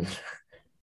brutal. And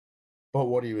but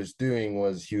what he was doing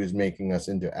was he was making us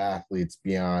into athletes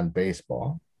beyond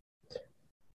baseball.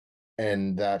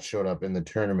 And that showed up in the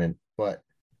tournament. But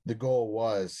the goal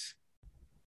was,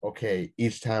 okay,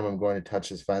 each time I'm going to touch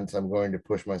this fence, I'm going to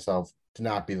push myself to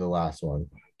not be the last one,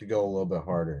 to go a little bit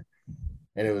harder.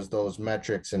 And it was those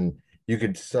metrics, and you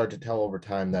could start to tell over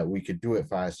time that we could do it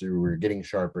faster. We were getting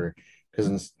sharper,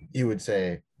 because he would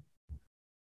say,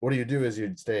 what do you do? Is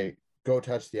you'd say, go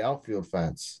touch the outfield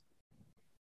fence.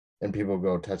 And people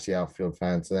go touch the outfield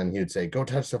fence. And then he would say, go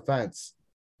touch the fence.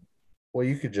 Well,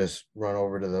 you could just run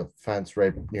over to the fence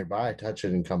right nearby, touch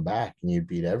it, and come back, and you'd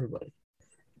beat everybody.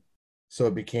 So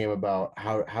it became about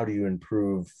how do you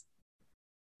improve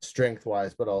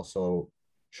strength-wise, but also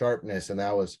sharpness. And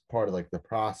that was part of like the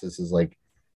process, is like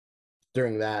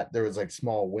during that, there was like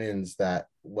small wins that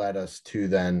led us to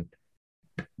then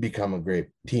become a great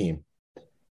team.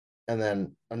 And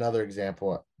then another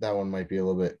example, that one might be a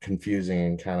little bit confusing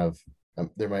and kind of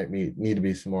there might need to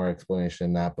be some more explanation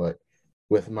in that. But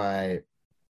with my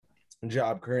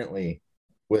job currently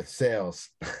with sales,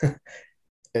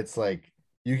 it's like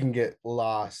you can get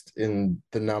lost in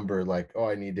the number, like, oh,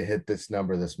 I need to hit this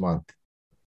number this month.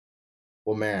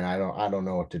 Well, man, I don't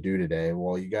know what to do today.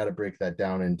 Well, you got to break that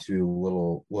down into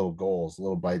little goals,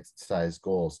 little bite-sized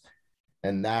goals.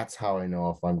 And that's how I know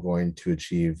if I'm going to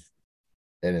achieve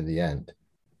it in the end.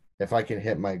 If I can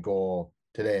hit my goal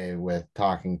today with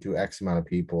talking to X amount of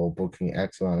people, booking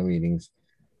X amount of meetings,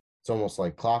 it's almost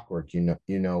like clockwork. You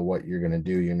know what you're going to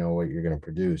do, you know what you're going to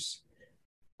produce.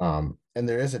 And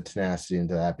there is a tenacity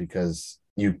into that, because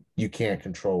you can't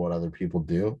control what other people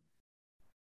do,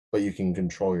 but you can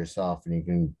control yourself, and you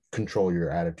can control your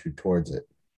attitude towards it.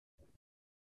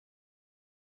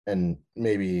 And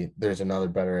maybe there's another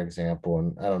better example,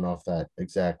 and I don't know if that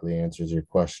exactly answers your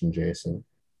question, Jason.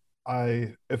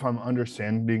 If I'm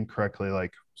understanding correctly,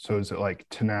 like, so is it like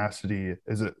tenacity?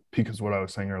 Is it because what I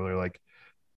was saying earlier, like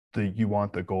you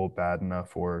want the goal bad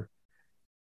enough, or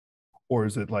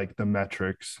is it like the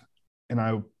metrics? And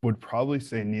I would probably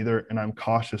say neither. And I'm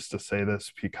cautious to say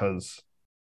this because,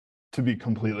 to be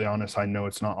completely honest, I know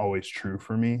it's not always true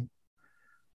for me,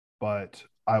 but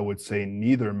I would say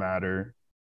neither matter,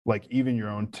 like even your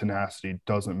own tenacity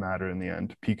doesn't matter in the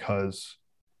end, because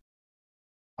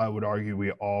I would argue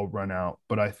we all run out.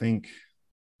 But I think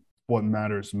what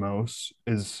matters most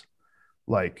is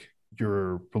like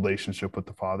your relationship with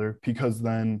the Father, because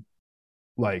then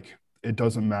like it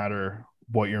doesn't matter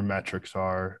what your metrics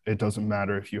are. It doesn't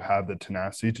matter if you have the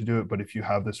tenacity to do it, but if you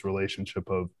have this relationship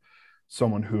of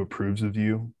someone who approves of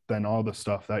you, then all the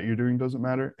stuff that you're doing doesn't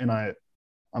matter. And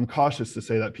I'm cautious to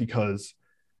say that, because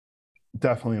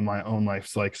definitely in my own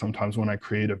life, like sometimes when I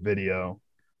create a video,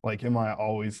 like am I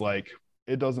always like,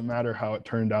 it doesn't matter how it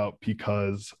turned out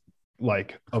because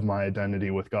like of my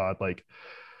identity with God, like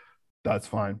that's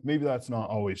fine. Maybe that's not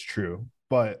always true,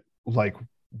 but like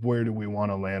where do we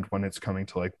want to land when it's coming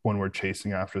to like when we're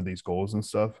chasing after these goals and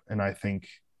stuff? And I think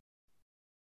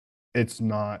it's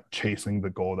not chasing the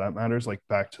goal that matters. Like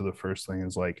back to the first thing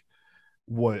is like,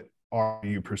 what are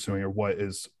you pursuing, or what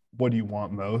do you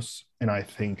want most? And I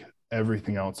think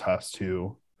everything else has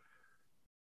to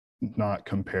not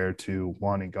compare to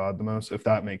wanting God the most, if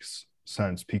that makes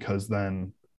sense, because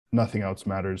then nothing else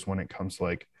matters when it comes to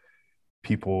like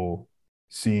people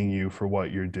seeing you for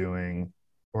what you're doing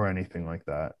or anything like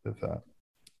that, if that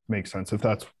makes sense, if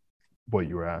that's what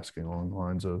you were asking along the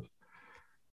lines of.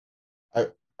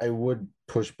 I would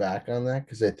push back on that,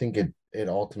 because I think it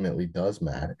ultimately does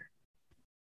matter.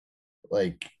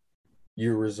 Like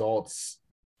your results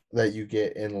that you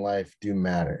get in life do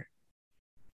matter.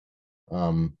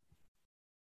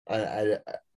 I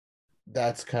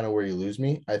that's kind of where you lose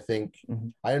me. I think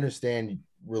I understand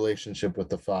relationship with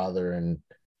the Father, and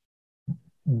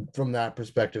from that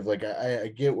perspective, like I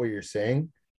get what you're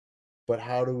saying, but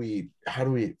how do we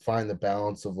find the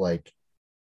balance of like,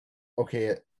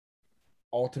 okay,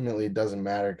 ultimately it doesn't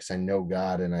matter because I know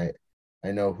God, and I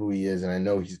know who he is, and I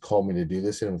know he's called me to do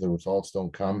this, and if the results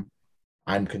don't come,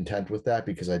 I'm content with that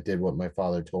because I did what my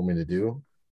Father told me to do.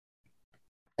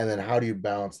 And then how do you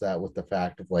balance that with the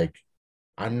fact of like,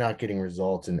 I'm not getting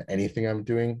results in anything I'm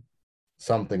doing,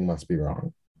 something must be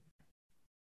wrong.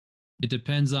 It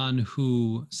depends on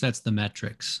who sets the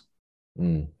metrics.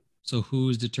 So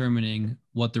who's determining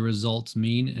what the results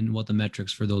mean and what the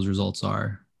metrics for those results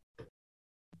are?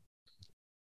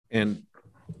 And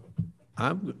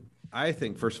I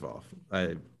think, first of all,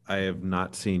 I have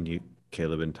not seen you,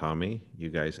 Caleb and Tommy, you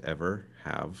guys ever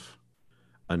have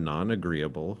a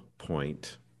non-agreeable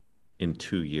point in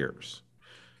 2 years.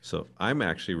 So I'm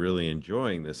actually really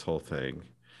enjoying this whole thing,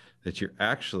 that you're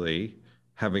actually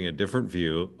having a different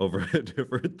view over a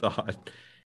different thought.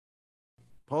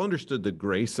 Paul understood the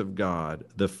grace of God,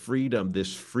 the freedom,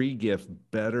 this free gift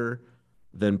better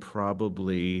than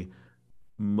probably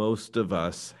most of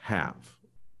us have.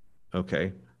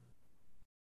 Okay.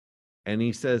 And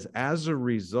he says, as a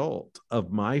result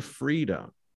of my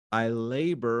freedom, I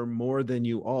labor more than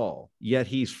you all, yet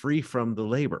he's free from the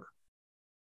labor.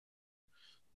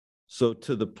 So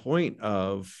to the point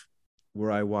of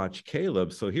where I watch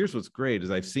Caleb, so here's what's great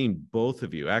is I've seen both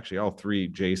of you, actually all three,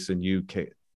 Jason, you,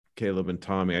 Caleb, and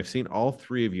Tommy, I've seen all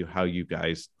three of you, how you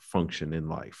guys function in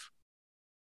life.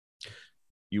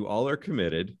 You all are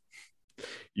committed,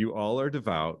 you all are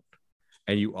devout,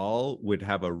 and you all would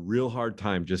have a real hard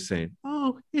time just saying,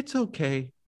 oh, it's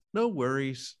okay, no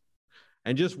worries,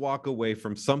 and just walk away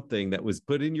from something that was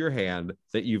put in your hand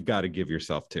that you've got to give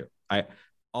yourself to.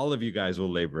 All of you guys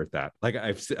will labor at that. Like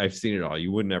I've seen it all.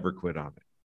 You would never quit on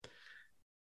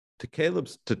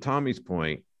it. To Tommy's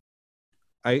point,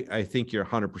 I think you're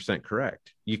 100%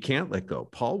 correct. You can't let go.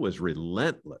 Paul was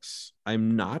relentless.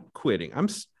 I'm not quitting.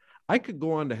 I could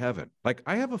go on to heaven. Like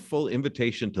I have a full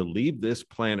invitation to leave this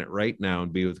planet right now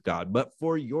and be with God, but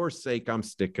for your sake, I'm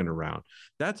sticking around.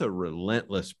 That's a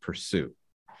relentless pursuit.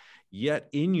 Yet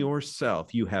in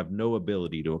yourself, you have no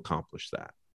ability to accomplish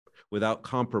that without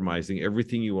compromising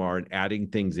everything you are and adding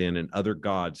things in and other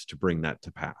gods to bring that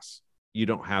to pass. You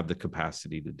don't have the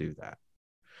capacity to do that.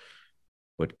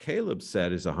 What Caleb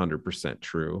said is 100%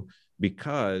 true,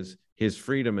 because his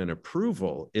freedom and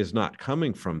approval is not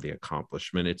coming from the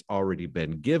accomplishment. It's already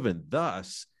been given.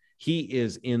 Thus, he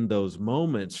is in those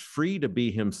moments free to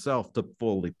be himself, to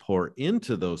fully pour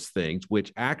into those things,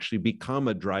 which actually become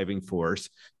a driving force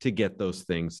to get those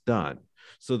things done.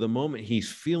 So the moment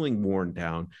he's feeling worn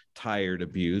down, tired,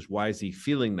 abused, why is he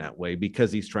feeling that way?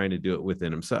 Because he's trying to do it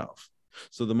within himself.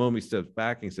 So the moment he steps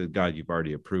back and says, God, you've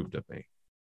already approved of me.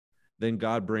 Then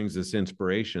God brings this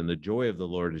inspiration. The joy of the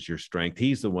Lord is your strength.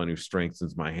 He's the one who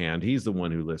strengthens my hand. He's the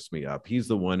one who lifts me up. He's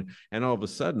the one. And all of a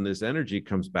sudden, this energy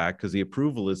comes back because the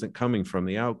approval isn't coming from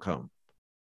the outcome.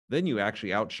 Then you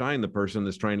actually outshine the person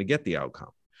that's trying to get the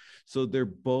outcome. So they're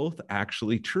both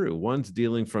actually true. One's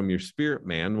dealing from your spirit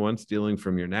man, one's dealing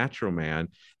from your natural man,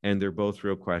 and they're both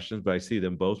real questions, but I see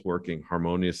them both working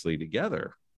harmoniously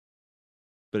together.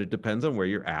 But it depends on where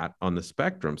you're at on the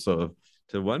spectrum. So if,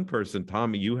 to one person,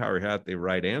 Tommy, you had the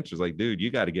right answers. Like, dude,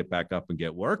 you got to get back up and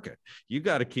get working. You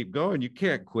got to keep going. You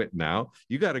can't quit now.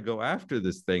 You got to go after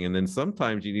this thing. And then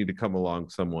sometimes you need to come along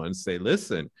someone and say,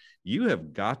 listen, you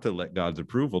have got to let God's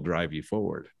approval drive you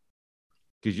forward,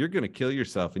 because you're going to kill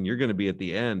yourself and you're going to be at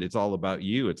the end. It's all about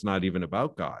you. It's not even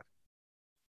about God.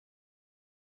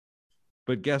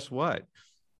 But guess what?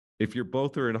 If you're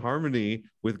both are in harmony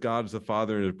with God as the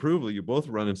Father and approval, you're both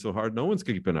running so hard, no one's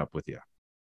keeping up with you.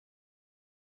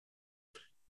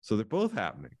 So they're both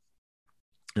happening.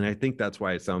 And I think that's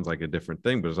why it sounds like a different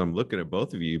thing. But as I'm looking at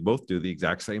both of you, you both do the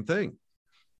exact same thing.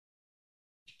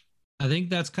 I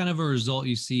think that's kind of a result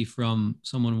you see from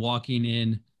someone walking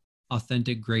in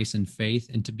authentic grace and faith.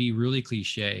 And to be really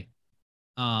cliche,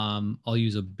 I'll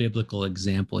use a biblical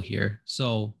example here.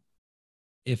 So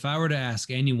if I were to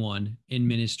ask anyone in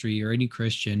ministry or any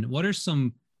Christian, what are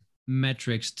some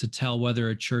metrics to tell whether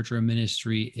a church or a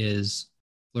ministry is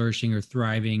flourishing or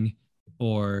thriving,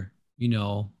 or, you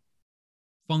know,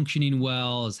 functioning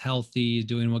well, is healthy,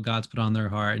 doing what God's put on their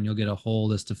heart, and you'll get a whole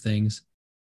list of things.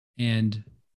 And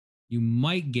you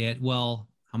might get, well,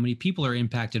 how many people are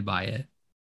impacted by it?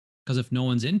 Because if no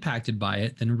one's impacted by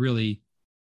it, then really,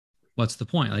 what's the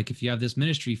point? Like, if you have this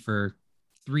ministry for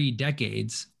 3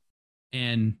 decades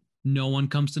and no one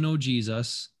comes to know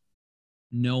Jesus,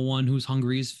 no one who's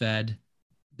hungry is fed,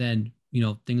 then, you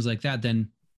know, things like that, then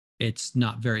it's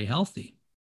not very healthy.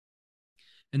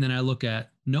 And then I look at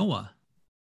Noah,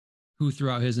 who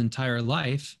throughout his entire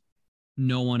life,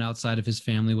 no one outside of his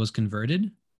family was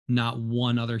converted. Not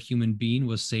one other human being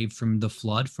was saved from the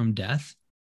flood, from death.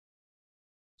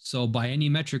 So by any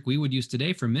metric we would use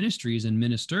today for ministries and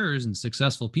ministers and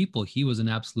successful people, he was an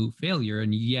absolute failure.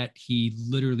 And yet he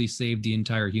literally saved the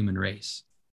entire human race.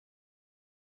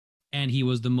 And he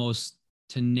was the most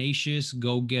tenacious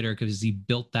go-getter because he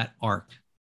built that ark.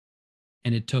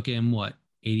 And it took him, what,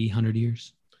 80, 100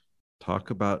 years?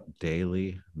 Talk about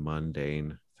daily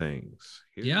mundane things.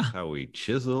 Here's how we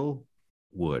chisel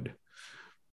wood.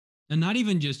 And not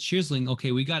even just chiseling.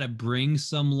 Okay, we got to bring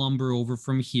some lumber over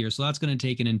from here. So that's going to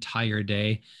take an entire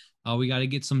day. We got to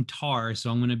get some tar.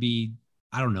 So I'm going to be,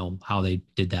 I don't know how they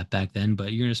did that back then,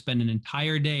 but you're going to spend an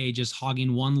entire day just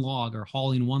hogging one log or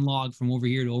hauling one log from over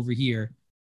here to over here.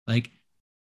 Like,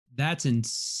 that's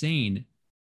insane.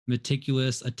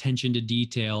 Meticulous attention to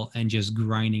detail and just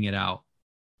grinding it out.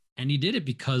 And he did it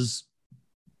because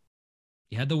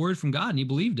he had the word from God and he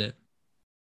believed it.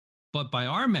 But by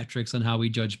our metrics on how we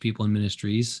judge people in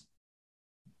ministries,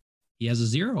 he has a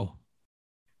 0.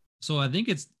 So I think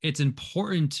it's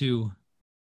important to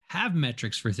have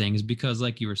metrics for things, because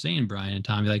like you were saying, Brian and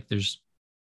Tommy, like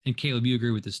and Caleb, you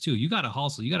agree with this too. You got to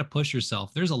hustle. You got to push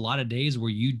yourself. There's a lot of days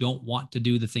where you don't want to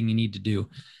do the thing you need to do.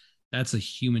 That's a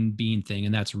human being thing.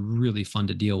 And that's really fun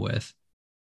to deal with.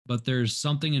 But there's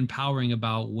something empowering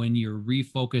about when you're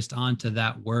refocused onto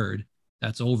that word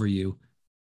that's over you.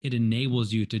 It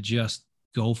enables you to just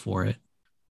go for it.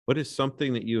 What is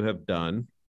something that you have done,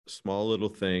 small little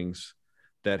things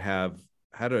that have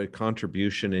had a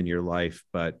contribution in your life,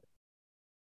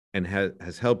 and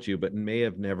has helped you, but may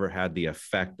have never had the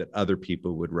effect that other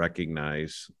people would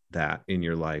recognize that in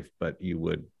your life, but you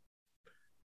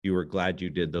were glad you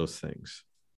did those things?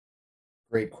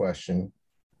 Great question.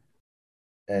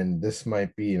 And this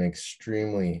might be an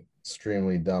extremely,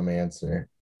 extremely dumb answer,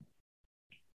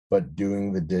 but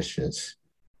doing the dishes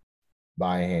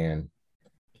by hand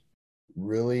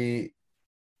really,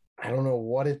 I don't know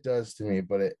what it does to me,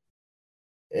 but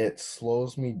it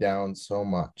slows me down so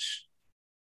much.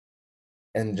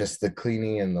 And just the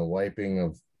cleaning and the wiping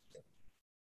of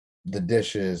the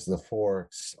dishes, the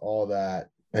forks, all that,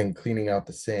 and cleaning out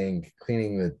the sink,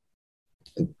 cleaning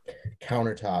the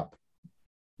countertop,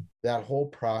 that whole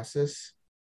process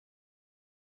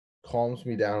calms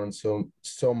me down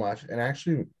so much. And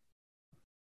actually,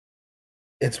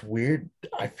 it's weird.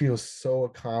 I feel so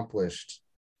accomplished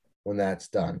when that's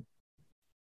done.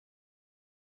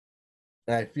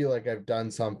 And I feel like I've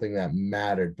done something that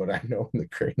mattered, but I know in the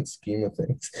grand scheme of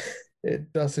things,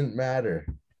 it doesn't matter.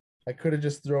 I could have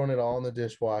just thrown it all in the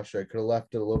dishwasher. I could have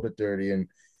left it a little bit dirty and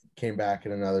came back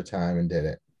at another time and did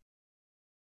it.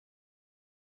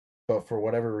 But for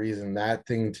whatever reason, that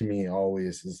thing to me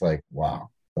always is like, wow,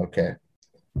 okay.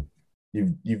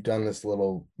 You've done this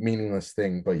little meaningless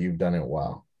thing, but you've done it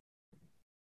well.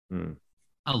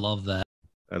 I love that.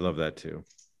 I love that too.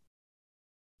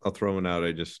 I'll throw one out.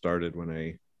 I just started when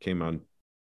I came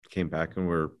back, and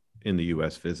we're in the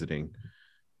US visiting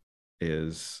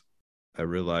is I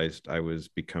realized I was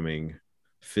becoming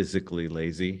physically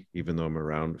lazy, even though I'm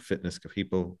around fitness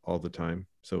people all the time.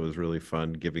 So it was really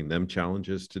fun giving them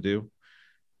challenges to do,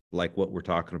 like what we're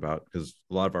talking about, because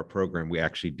a lot of our program, we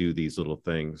actually do these little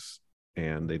things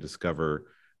and they discover,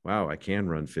 wow, I can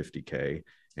run 50K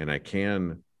and I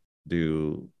can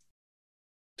do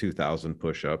 2,000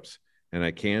 push-ups and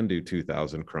I can do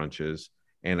 2,000 crunches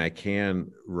and I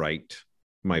can write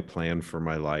my plan for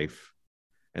my life.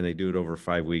 And they do it over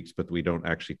 5 weeks, but we don't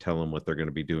actually tell them what they're going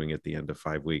to be doing at the end of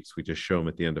 5 weeks. We just show them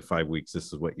at the end of 5 weeks,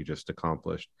 this is what you just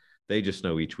accomplished. They just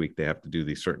know each week they have to do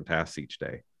these certain tasks each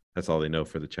day. That's all they know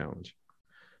for the challenge.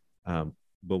 But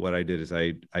what I did is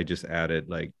I just added,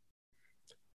 like,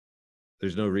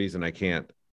 there's no reason I can't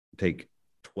take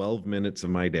 12 minutes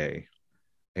of my day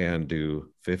and do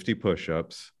 50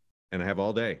 push-ups, and I have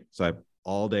all day. So I have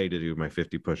all day to do my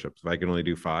 50 push-ups. If I can only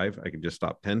do 5, I can just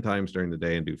stop 10 times during the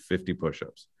day and do 50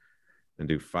 push-ups and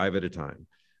do 5 at a time.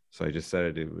 So I just said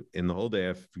I do in the whole day, I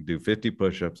have to do 50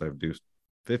 push-ups, I have to do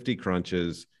 50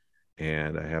 crunches,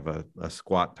 and I have a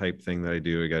squat type thing that I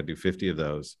do. I got to do 50 of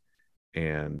those.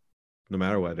 And no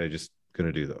matter what, I just going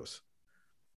to do those.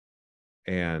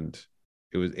 And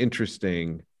it was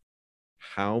interesting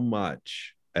how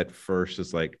much at first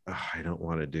is like, oh, I don't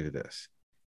want to do this.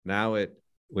 Now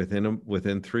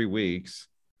within 3 weeks,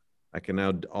 I can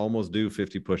now almost do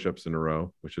 50 push-ups in a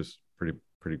row, which is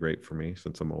pretty great for me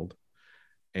since I'm old.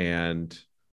 And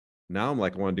now I'm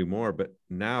like, I want to do more, but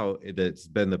now it's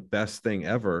been the best thing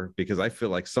ever because I feel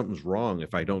like something's wrong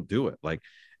if I don't do it. Like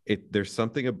there's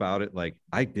something about it. Like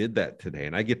I did that today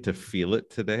and I get to feel it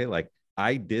today. Like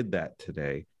I did that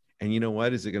today. And you know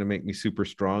what? Is it going to make me super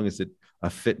strong? Is it a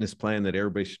fitness plan that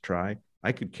everybody should try?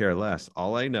 I could care less.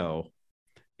 All I know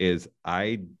is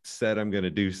I said I'm going to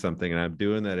do something and I'm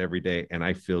doing that every day. And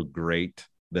I feel great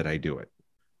that I do it.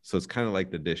 So it's kind of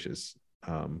like the dishes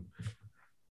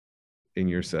in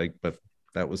your sake, but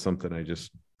that was something I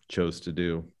just chose to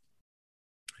do.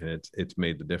 And it's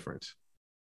made the difference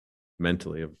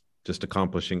mentally of just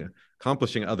accomplishing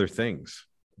other things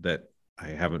that I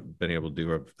haven't been able to do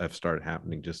or I've started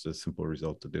happening just as a simple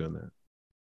result of doing that.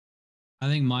 I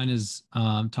think mine is,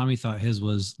 Tommy thought his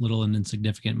was little and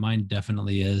insignificant. Mine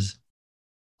definitely is.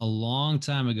 A long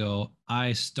time ago,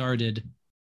 I started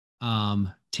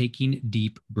taking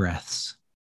deep breaths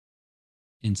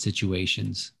in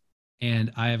situations.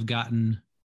 And I have gotten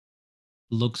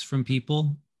looks from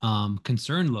people,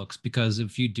 concerned looks, because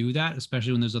if you do that,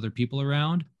 especially when there's other people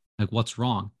around, like, what's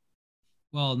wrong?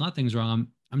 Well, nothing's wrong.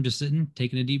 I'm just sitting,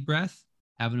 taking a deep breath,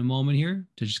 having a moment here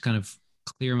to just kind of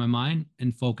clear my mind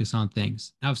and focus on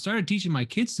things. Now, I've started teaching my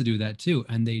kids to do that too,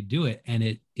 and they do it, and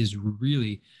it is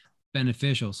really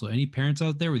beneficial. So any parents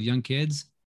out there with young kids,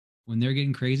 when they're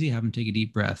getting crazy, have them take a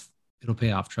deep breath. It'll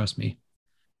pay off, trust me.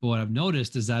 But what I've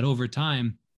noticed is that over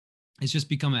time, it's just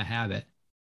become a habit.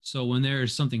 So when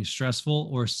there's something stressful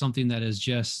or something that is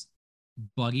just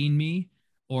bugging me,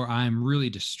 or I'm really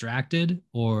distracted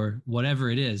or whatever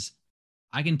it is,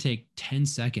 I can take 10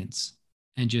 seconds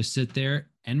and just sit there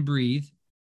and breathe.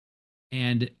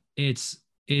 And it's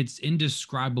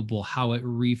indescribable how it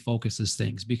refocuses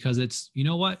things, because it's, you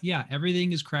know what? Yeah,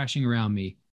 everything is crashing around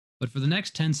me, but for the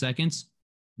next 10 seconds,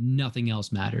 nothing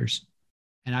else matters.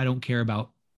 And I don't care about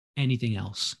anything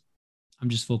else. I'm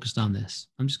just focused on this.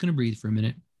 I'm just going to breathe for a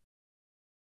minute.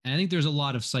 And I think there's a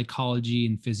lot of psychology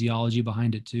and physiology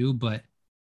behind it too, but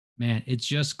man, it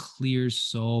just clears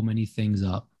so many things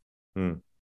up.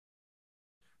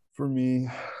 For me,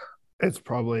 it's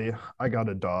probably, I got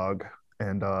a dog,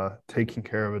 and taking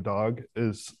care of a dog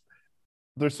there's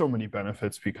so many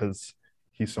benefits because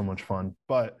he's so much fun.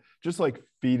 But just like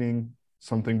feeding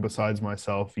something besides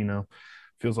myself,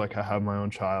 feels like I have my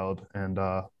own child. And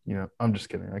I'm just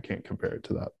kidding, I can't compare it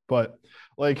to that, but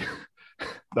like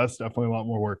that's definitely a lot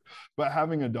more work. But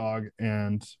having a dog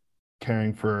and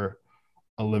caring for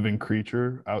a living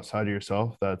creature outside of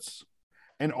yourself,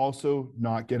 and also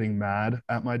not getting mad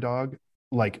at my dog,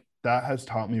 like that has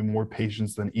taught me more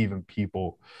patience than even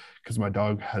people, because my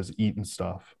dog has eaten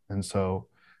stuff. And so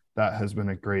that has been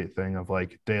a great thing of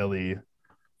like daily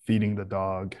feeding the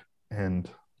dog and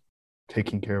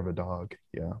taking care of a dog.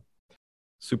 Yeah.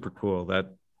 Super cool.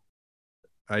 That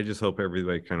I just hope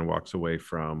everybody kind of walks away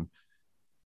from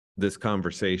this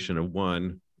conversation of,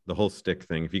 one, the whole stick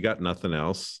thing. If you got nothing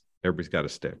else, everybody's got a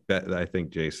stick. That I think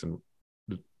Jason,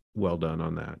 well done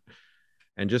on that.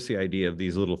 And just the idea of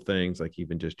these little things, like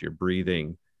even just your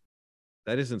breathing,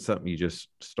 that isn't something you just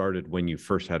started when you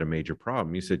first had a major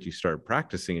problem. You said you started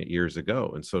practicing it years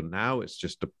ago. And so now it's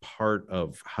just a part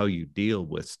of how you deal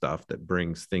with stuff that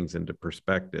brings things into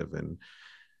perspective. And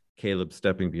Caleb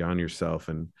stepping beyond yourself.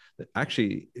 And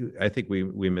actually, I think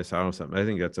we miss out on something. I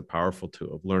think that's a powerful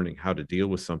tool of learning how to deal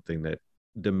with something that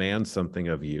demands something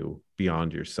of you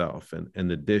beyond yourself, and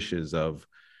the dishes of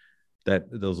that,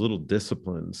 those little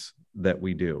disciplines that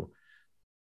we do.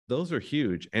 Those are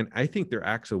huge. And I think they're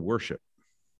acts of worship.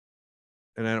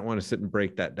 And I don't want to sit and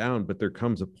break that down, but there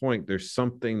comes a point, there's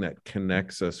something that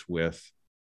connects us with,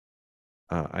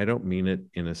 I don't mean it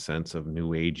in a sense of new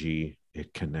agey,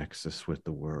 it connects us with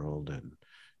the world and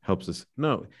helps us.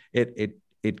 No,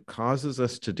 it causes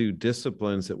us to do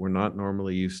disciplines that we're not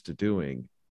normally used to doing,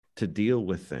 to deal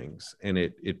with things. And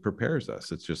it prepares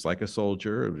us. It's just like a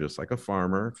soldier, or just like a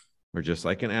farmer, or just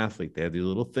like an athlete. They have these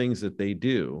little things that they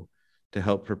do to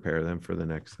help prepare them for the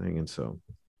next thing. And so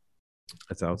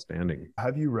that's outstanding.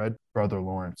 Have you read Brother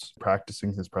Lawrence,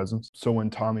 Practicing His Presence? So when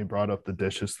Tommy brought up the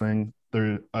dishes thing,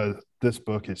 this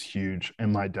book is huge.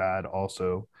 And my dad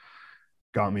also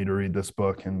got me to read this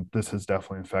book, and this has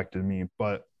definitely affected me.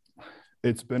 But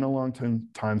it's been a long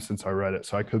time since I read it,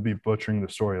 so I could be butchering the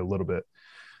story a little bit.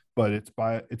 But it's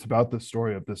about the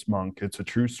story of this monk. It's a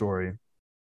true story.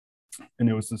 And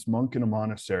it was this monk in a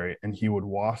monastery, and he would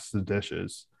wash the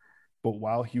dishes. But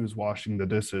while he was washing the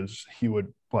dishes, he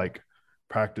would like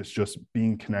practice just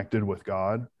being connected with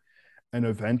God. And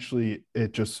eventually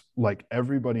it just like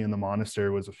everybody in the monastery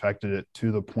was affected, it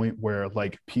to the point where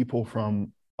like people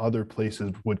from other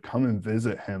places would come and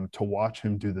visit him to watch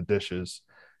him do the dishes,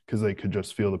 because they could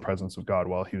just feel the presence of God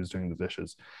while he was doing the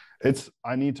dishes.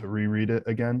 I need to reread it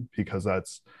again, because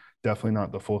that's definitely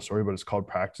not the full story, but it's called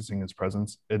Practicing His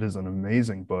Presence. It is an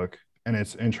amazing book. And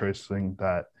it's interesting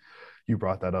that you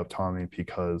brought that up, Tommy,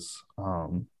 because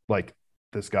like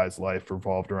this guy's life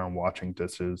revolved around watching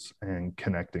dishes and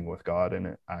connecting with God, and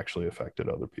it actually affected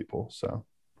other people. So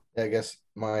I guess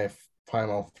my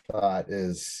final thought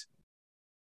is,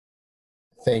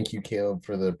 thank you, Caleb,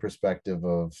 for the perspective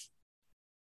of,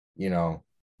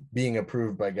 being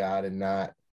approved by God and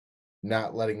not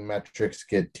letting metrics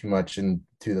get too much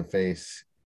into the face.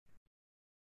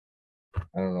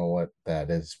 I don't know what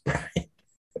that is, Brian.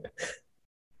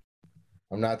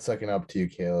 I'm not sucking up to you,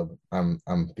 Caleb. I'm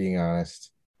being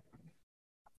honest.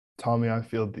 Tommy, I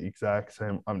feel the exact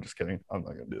same. I'm just kidding. I'm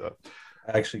not gonna do that.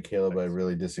 Actually, Caleb, I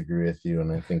really disagree with you,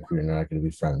 and I think we're not going to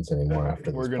be friends anymore after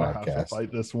this podcast. We're gonna have to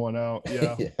fight this one out.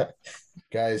 Yeah. Yeah.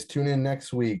 Guys, tune in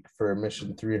next week for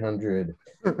Mission 300.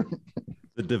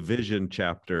 The division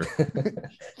chapter.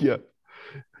 Yeah.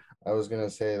 I was gonna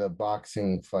say the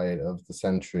boxing fight of the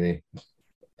century.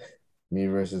 Me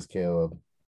versus Caleb.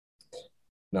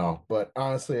 No, but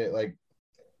honestly, like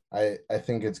I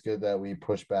think it's good that we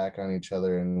push back on each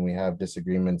other and we have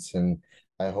disagreements, and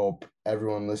I hope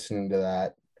everyone listening to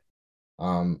that,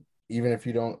 even if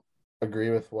you don't agree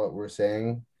with what we're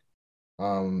saying,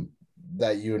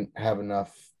 that you have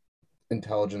enough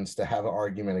intelligence to have an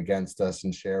argument against us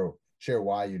and share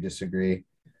why you disagree.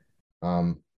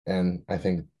 And I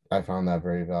think I found that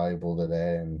very valuable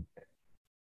today. And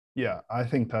yeah, I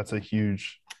think that's a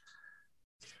huge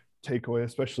takeaway,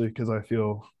 especially because I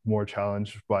feel more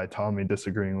challenged by Tommy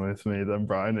disagreeing with me than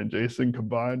Brian and Jason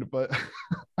combined. But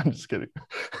I'm just kidding.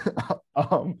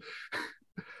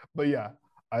 But yeah,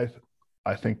 I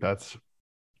think that's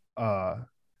I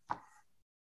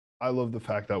love the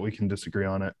fact that we can disagree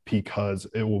on it, because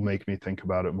it will make me think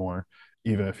about it more,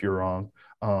 even if you're wrong.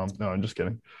 No, I'm just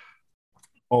kidding.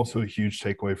 Also, a huge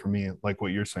takeaway for me, like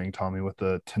what you're saying, Tommy, with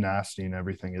the tenacity and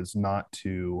everything, is not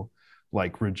to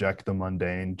like reject the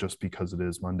mundane just because it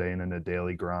is mundane and a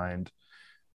daily grind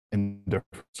and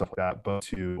different stuff like that, but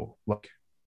to like,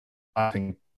 I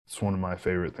think it's one of my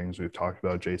favorite things we've talked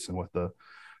about, Jason, with the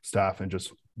staff, and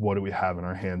just what do we have in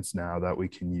our hands now that we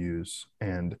can use.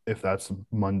 And if that's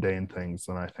mundane things,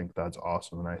 then I think that's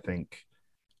awesome. And I think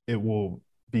it will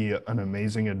be an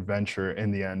amazing adventure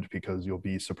in the end, because you'll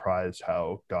be surprised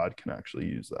how God can actually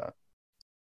use that.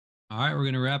 All right, we're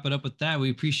going to wrap it up with that.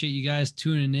 We appreciate you guys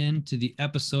tuning in to the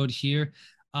episode here.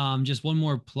 Just one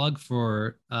more plug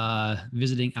for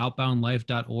visiting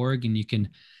outboundlife.org, and you can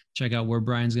check out where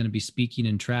Brian's going to be speaking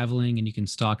and traveling, and you can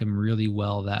stalk him really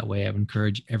well that way. I would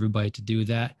encourage everybody to do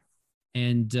that.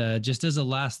 And just as a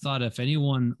last thought, if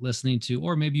anyone listening to,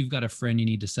 or maybe you've got a friend you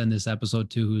need to send this episode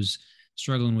to who's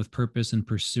struggling with purpose and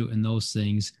pursuit and those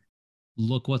things,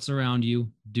 look what's around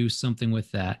you, do something with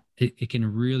that. It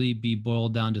can really be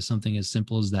boiled down to something as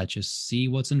simple as that. Just see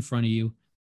what's in front of you.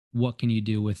 What can you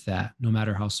do with that, no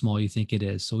matter how small you think it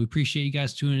is? So we appreciate you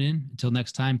guys tuning in. Until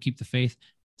next time, keep the faith,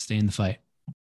 stay in the fight.